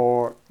fine,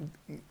 or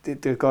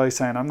the guy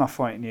saying, I'm not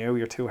fighting you,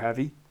 you're too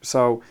heavy.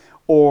 So,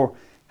 or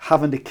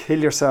having to kill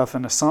yourself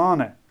in a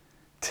sauna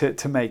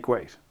to make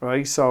weight,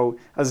 right? So,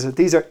 as I said,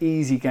 these are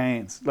easy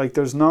gains. Like,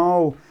 there's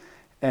no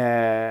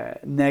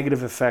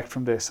negative effect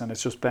from this, and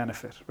it's just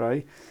benefit,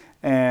 right?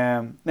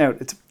 Now,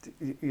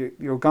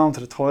 you're going to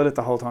the toilet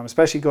the whole time,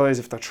 especially guys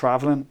if they're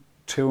traveling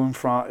to and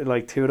from,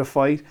 like, to the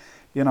fight.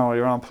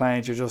 You're on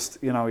planes, you're just,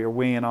 you're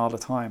weeing all the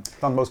time.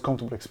 Not the most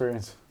comfortable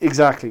experience.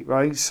 Exactly,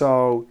 right?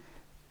 So,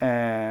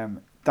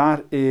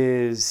 that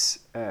is...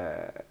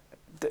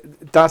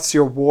 that's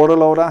your water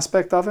load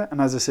aspect of it,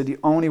 and as I said, you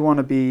only want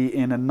to be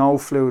in a no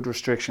fluid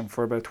restriction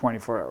for about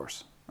 24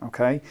 hours,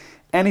 okay?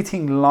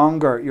 Anything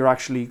longer, you're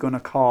actually going to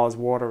cause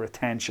water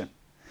retention.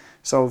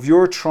 So if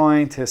you're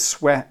trying to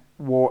sweat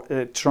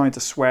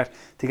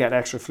to get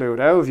extra fluid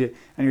out of you,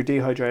 and you're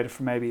dehydrated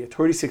for maybe a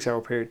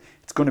 36-hour period,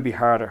 it's going to be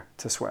harder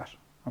to sweat,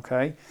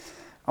 okay?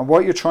 And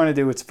what you're trying to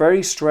do, it's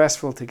very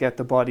stressful to get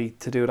the body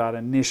to do that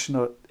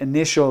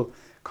initial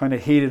kind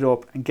of heat it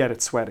up and get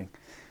it sweating.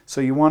 So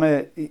you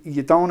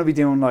don't want to be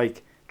doing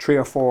like 3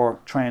 or 4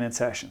 training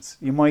sessions.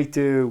 You might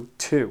do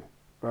 2,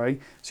 right?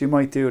 So you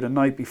might do the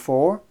night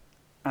before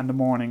and the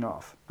morning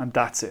of, and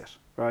that's it,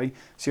 right?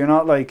 So you're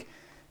not like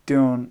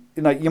doing,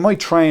 you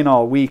might train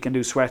all week and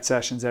do sweat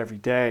sessions every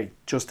day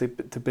just to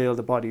build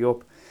the body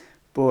up,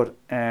 but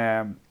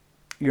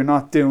you're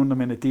not doing them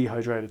in a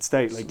dehydrated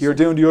state. Like, you're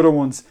doing the other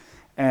ones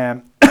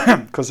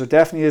because there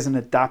definitely is an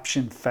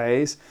adaptation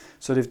phase.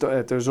 So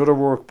there's other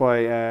work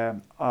by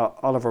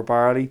Oliver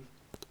Barley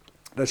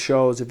that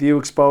shows if you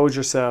expose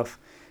yourself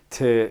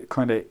to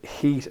kind of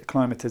heat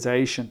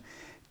acclimatization,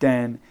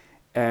 then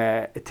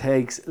it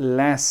takes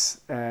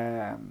less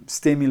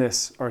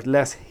stimulus or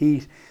less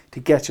heat to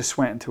get you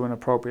sweating to an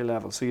appropriate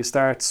level. So you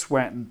start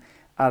sweating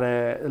at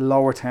a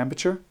lower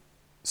temperature,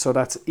 so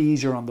that's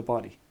easier on the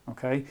body,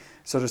 Okay,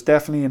 so there's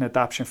definitely an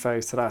adaptation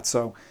phase to that.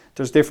 So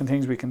there's different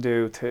things we can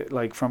do to,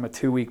 like, from a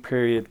 2-week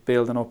period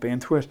building up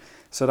into it,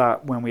 so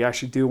that when we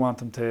actually do want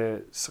them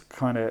to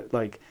kind of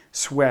like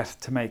sweat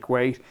to make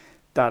weight,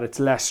 that it's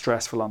less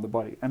stressful on the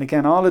body. And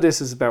again, all of this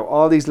is about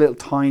all these little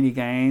tiny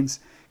gains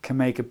can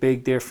make a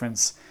big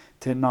difference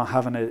to not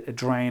having a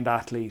drained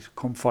athlete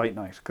come fight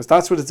night, because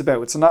that's what it's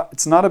about.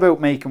 It's not about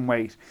making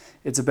weight.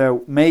 It's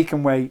about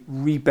making weight,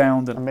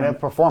 rebounding, and being able to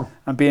perform.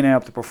 And being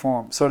able to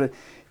perform. So that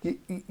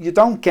you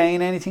don't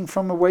gain anything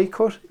from a weight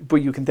cut,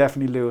 but you can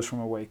definitely lose from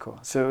a weight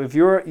cut. So if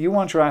you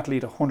want your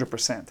athlete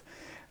 100%,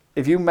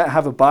 if you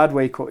have a bad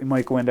weight cut, he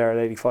might go in there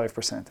at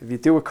 85%. If you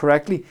do it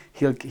correctly,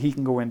 he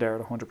can go in there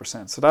at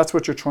 100%. So that's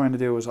what you're trying to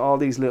do. Is all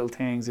these little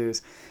things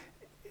is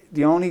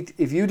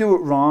if you do it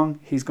wrong,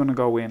 he's going to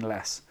go in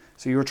less.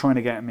 So you're trying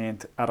to get him in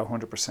at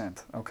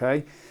 100%,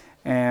 okay?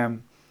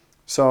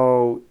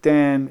 So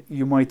then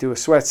you might do a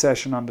sweat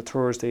session on the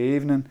Thursday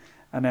evening,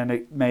 and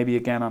then maybe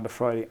again on the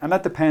Friday. And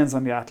that depends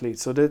on the athlete.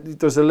 So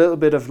there's a little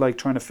bit of like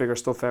trying to figure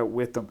stuff out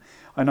with them.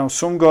 I know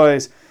some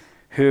guys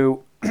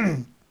who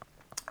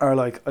are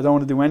like, I don't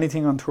want to do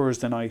anything on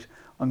Thursday night.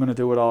 I'm going to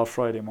do it all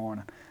Friday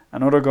morning.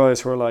 And other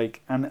guys who are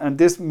like, and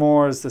this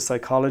more is the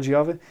psychology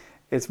of it.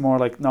 It's more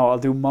like, no, I'll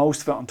do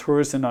most of it on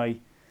Thursday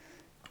night,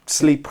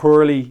 sleep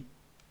poorly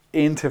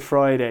into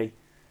Friday,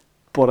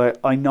 but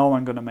I know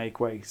I'm going to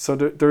make weight. So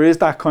there is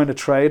that kind of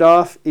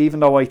trade-off, even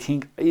though I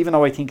think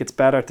it's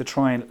better to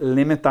try and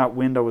limit that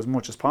window as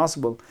much as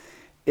possible.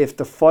 If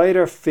the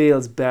fighter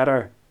feels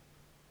better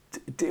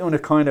doing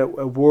it kind of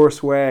a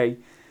worse way,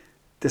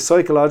 the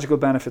psychological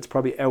benefits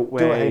probably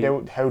outweigh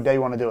how they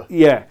want to do it.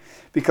 Yeah,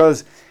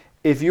 because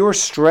if you're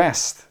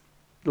stressed,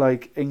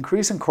 like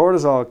increasing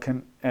cortisol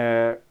can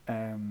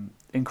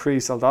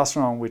increase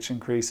aldosterone, which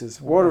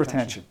increases water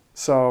retention.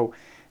 So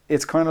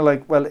it's kind of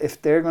like, well,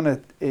 if they're going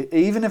to,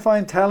 even if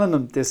I'm telling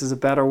them this is a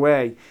better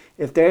way,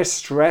 if they're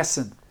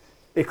stressing,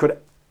 it could,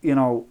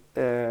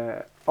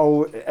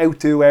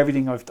 outdo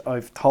everything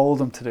I've told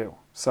them to do.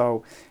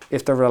 So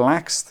if they're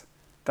relaxed,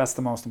 that's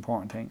the most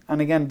important thing. And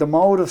again, the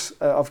mode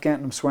of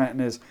getting them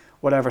sweating is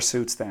whatever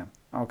suits them.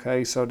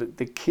 Okay, so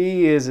the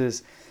key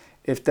is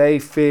if they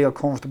feel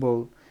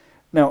comfortable.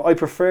 Now, I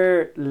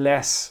prefer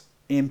less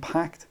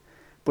impact,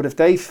 but if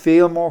they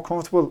feel more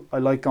comfortable, I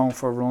like going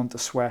for a run to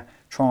sweat,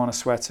 throw on a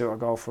sweatsuit or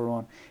go for a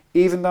run.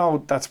 Even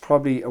though that's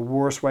probably a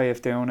worse way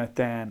of doing it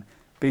than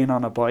being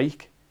on a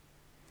bike,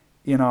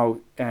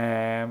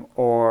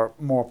 or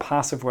more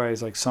passive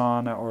ways like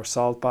sauna or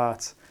salt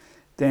baths,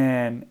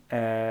 then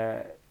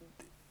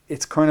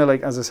it's kind of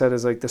like, as I said,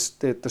 is like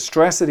the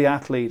stress of the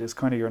athlete is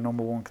kind of your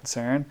number one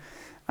concern.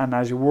 And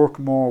as you work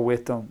more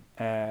with them,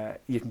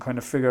 you can kind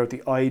of figure out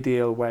the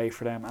ideal way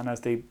for them. And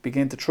as they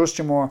begin to trust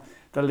you more,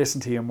 they'll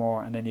listen to you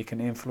more, and then you can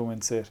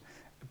influence it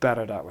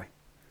better that way.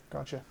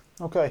 Gotcha.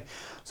 Okay.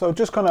 So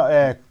just kind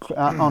of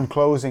on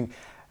closing,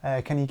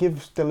 can you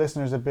give the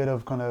listeners a bit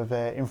of kind of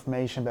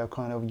information about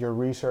kind of your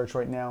research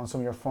right now and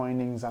some of your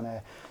findings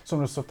and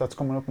some of the stuff that's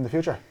coming up in the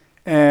future?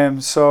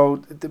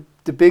 So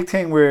the big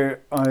thing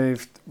where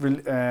I've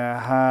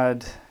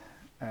had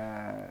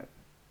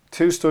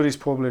 2 studies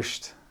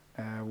published.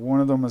 One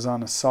of them is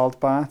on a salt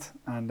bath,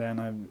 and then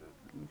I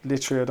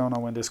don't know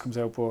when this comes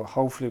out, but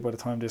hopefully by the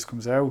time this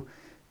comes out,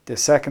 the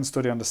second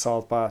study on the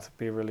salt bath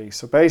will be released.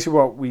 So basically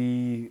what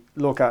we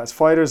look at is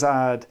fighters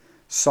add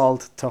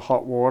salt to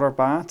hot water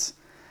baths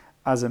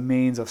as a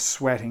means of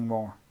sweating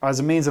more, as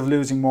a means of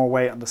losing more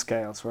weight on the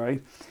scales,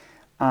 right?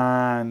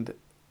 And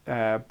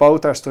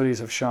both our studies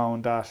have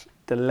shown that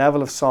the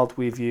level of salt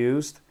we've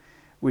used,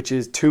 which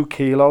is 2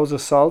 kilos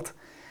of salt,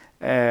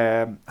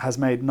 has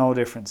made no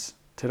difference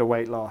to the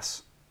weight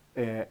loss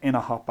in a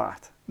hot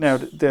bath. Now,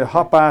 the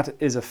hot bath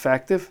is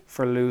effective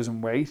for losing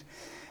weight.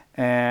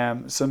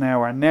 So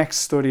now our next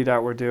study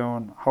that we're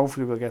doing,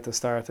 hopefully we'll get this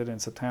started in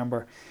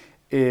September,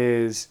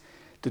 is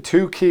the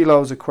 2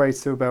 kilos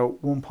equates to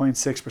about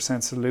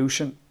 1.6%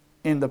 solution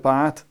in the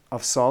bath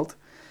of salt.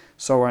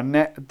 So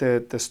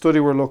the study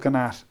we're looking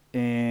at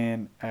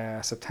in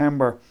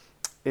September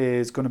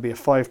is going to be a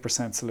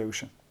 5%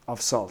 solution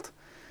of salt.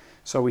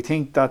 So we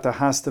think that there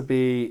has to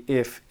be,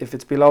 if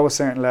it's below a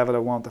certain level,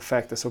 it won't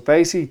affect it. So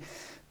basically,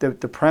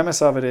 the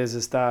premise of it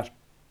is that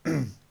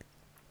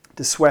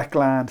the sweat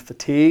gland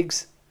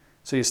fatigues,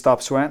 so you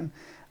stop sweating,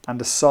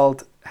 and the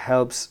salt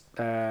helps,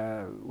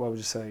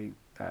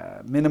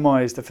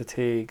 minimize the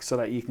fatigue so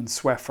that you can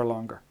sweat for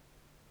longer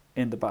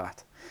in the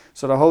bath.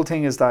 So the whole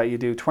thing is that you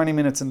do 20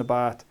 minutes in the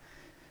bath,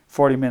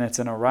 40 minutes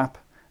in a wrap,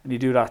 and you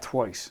do that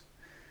twice.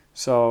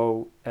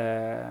 So,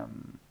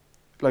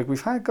 like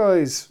we've had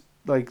guys,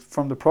 like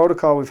from the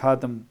protocol we've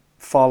had them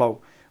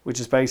follow, which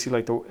is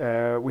basically like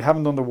we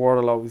haven't done the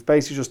water load, we've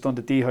basically just done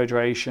the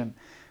dehydration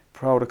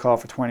protocol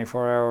for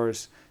 24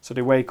 hours. So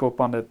they wake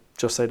up on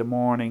the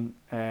morning,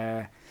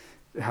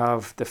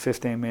 have the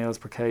 15 meals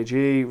per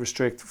kg,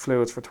 restrict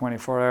fluids for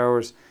 24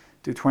 hours,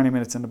 do 20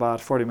 minutes in the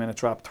bath, 40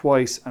 minutes wrap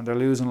twice, and they're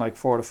losing like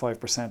 4 to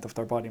 5% of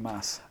their body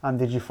mass. And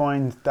did you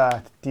find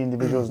that the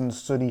individuals in the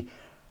study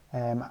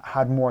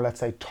had more, let's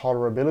say,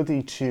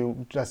 tolerability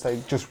to, let's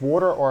say, just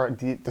water, or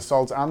the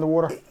salts and the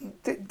water?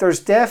 There's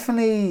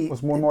definitely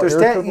Was one more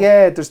irritable?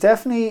 there's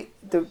definitely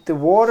the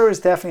water is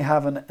definitely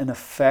having an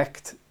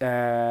effect,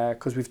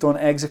 because we've done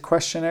exit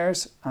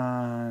questionnaires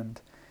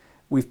and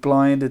we've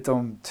blinded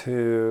them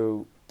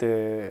to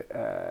the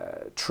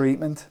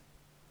treatment,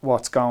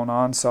 what's going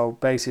on. So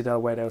basically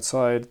they'll wait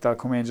outside, they'll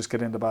come in, just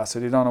get in the bath, so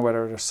they don't know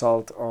whether there's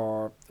salt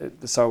or,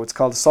 so it's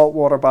called a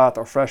saltwater bath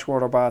or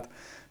freshwater bath.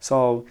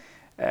 So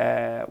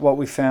what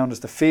we found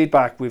is the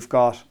feedback we've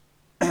got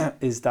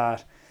is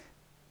that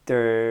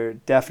there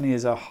definitely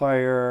is a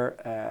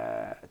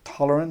higher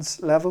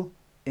tolerance level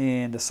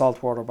in the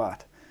saltwater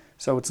bath.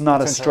 So it's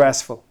not as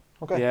stressful.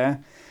 Okay. Yeah.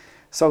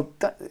 So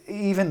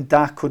even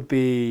that could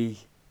be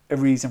a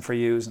reason for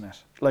using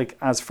it. Like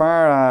as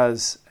far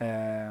as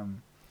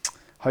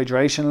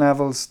hydration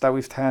levels that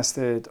we've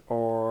tested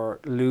or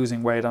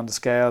losing weight on the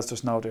scales,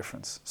 there's no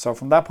difference. So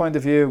from that point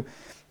of view,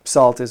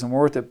 salt isn't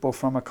worth it. But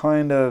from a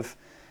kind of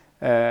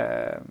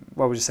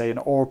what would you say, an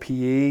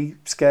RPE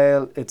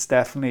scale, it's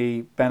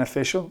definitely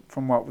beneficial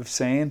from what we've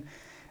seen.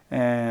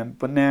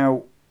 But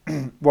now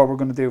what we're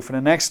going to do for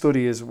the next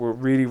study is we're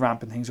really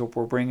ramping things up.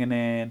 We're bringing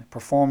in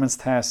performance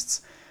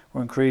tests,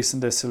 we're increasing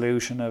the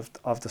solution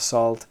of the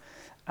salt,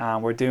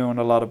 and we're doing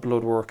a lot of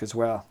blood work as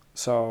well.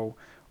 So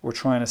we're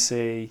trying to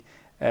see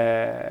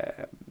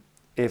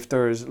if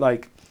there's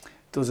like,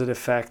 does it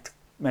affect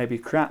maybe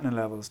creatinine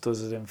levels,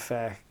 does it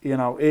affect,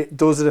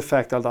 does it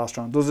affect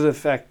aldosterone, does it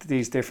affect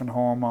these different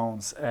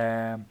hormones,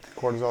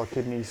 Cortisol,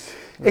 kidneys.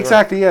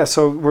 Exactly, yeah.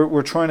 So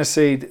we're trying to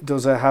see,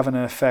 does it have an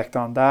effect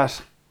on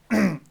that?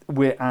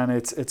 And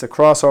it's a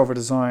crossover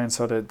design,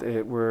 so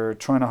that we're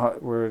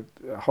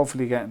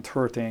hopefully getting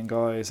 13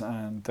 guys,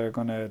 and they're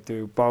going to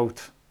do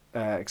both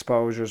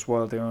exposures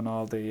while doing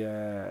all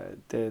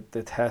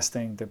the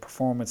testing, the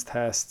performance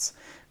tests,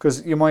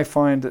 because you might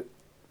find that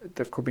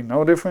there could be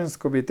no difference, there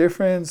could be a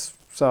difference.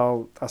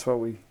 So that's what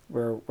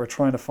we're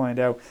trying to find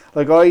out.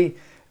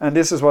 And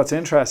this is what's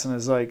interesting,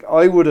 is like,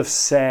 I would have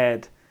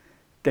said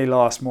they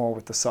lost more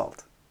with the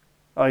salt.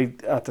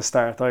 At the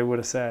start, I would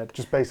have said,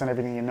 just based on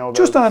everything you know about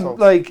just on salt.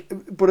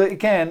 but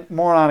again,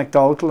 more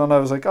anecdotal, and I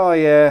was like, oh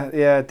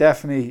yeah,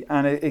 definitely,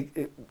 and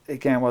it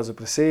again was a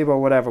placebo,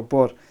 whatever.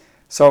 But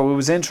so it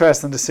was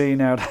interesting to see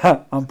now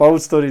that on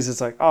both studies, it's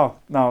like, oh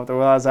no, there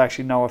was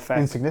actually no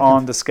effect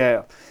on the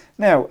scale.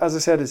 Now, as I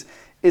said, is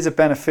it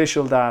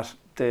beneficial that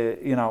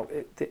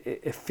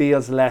it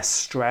feels less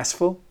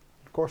stressful?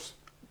 Of course.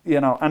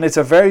 And it's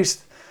a very,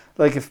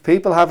 like, if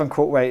people haven't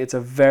cut weight, it's a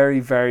very,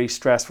 very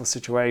stressful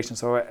situation.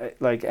 So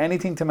like,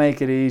 anything to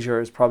make it easier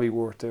is probably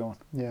worth doing.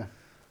 Yeah.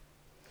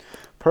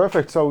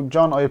 Perfect. So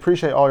John, I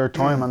appreciate all your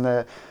time,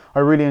 and I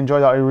really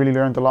enjoyed that. I really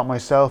learned a lot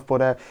myself.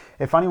 But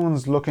if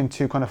anyone's looking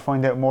to kind of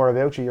find out more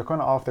about you, you're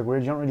kind of off the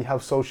grid. You don't really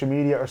have social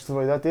media or stuff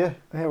like that, do you?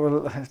 Yeah,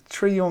 well,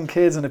 3 young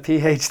kids and a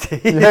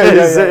PhD.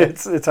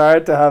 Yeah. It's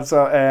hard to have.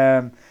 So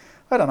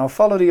I don't know,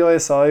 follow the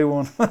ISI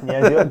one.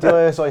 Yeah,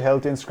 the ISI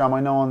Health Instagram. I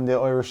know on the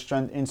Irish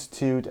Strength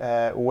Institute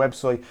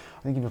website,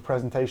 I think you have a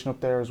presentation up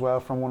there as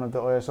well from one of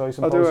the ISI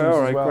symposiums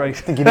as well. Great.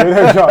 I think you do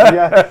there,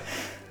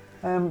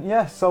 John.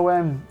 Yeah. So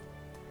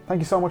thank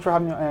you so much for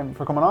having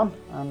for coming on,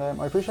 and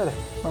I appreciate it.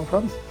 No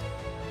problem.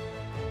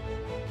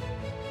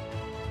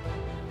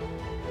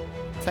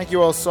 Thank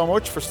you all so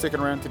much for sticking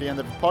around to the end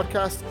of the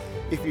podcast.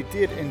 If you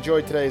did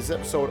enjoy today's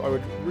episode, I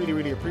would really,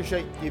 really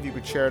appreciate if you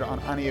could share it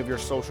on any of your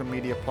social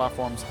media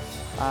platforms.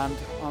 And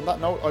on that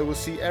note, I will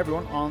see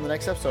everyone on the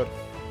next episode.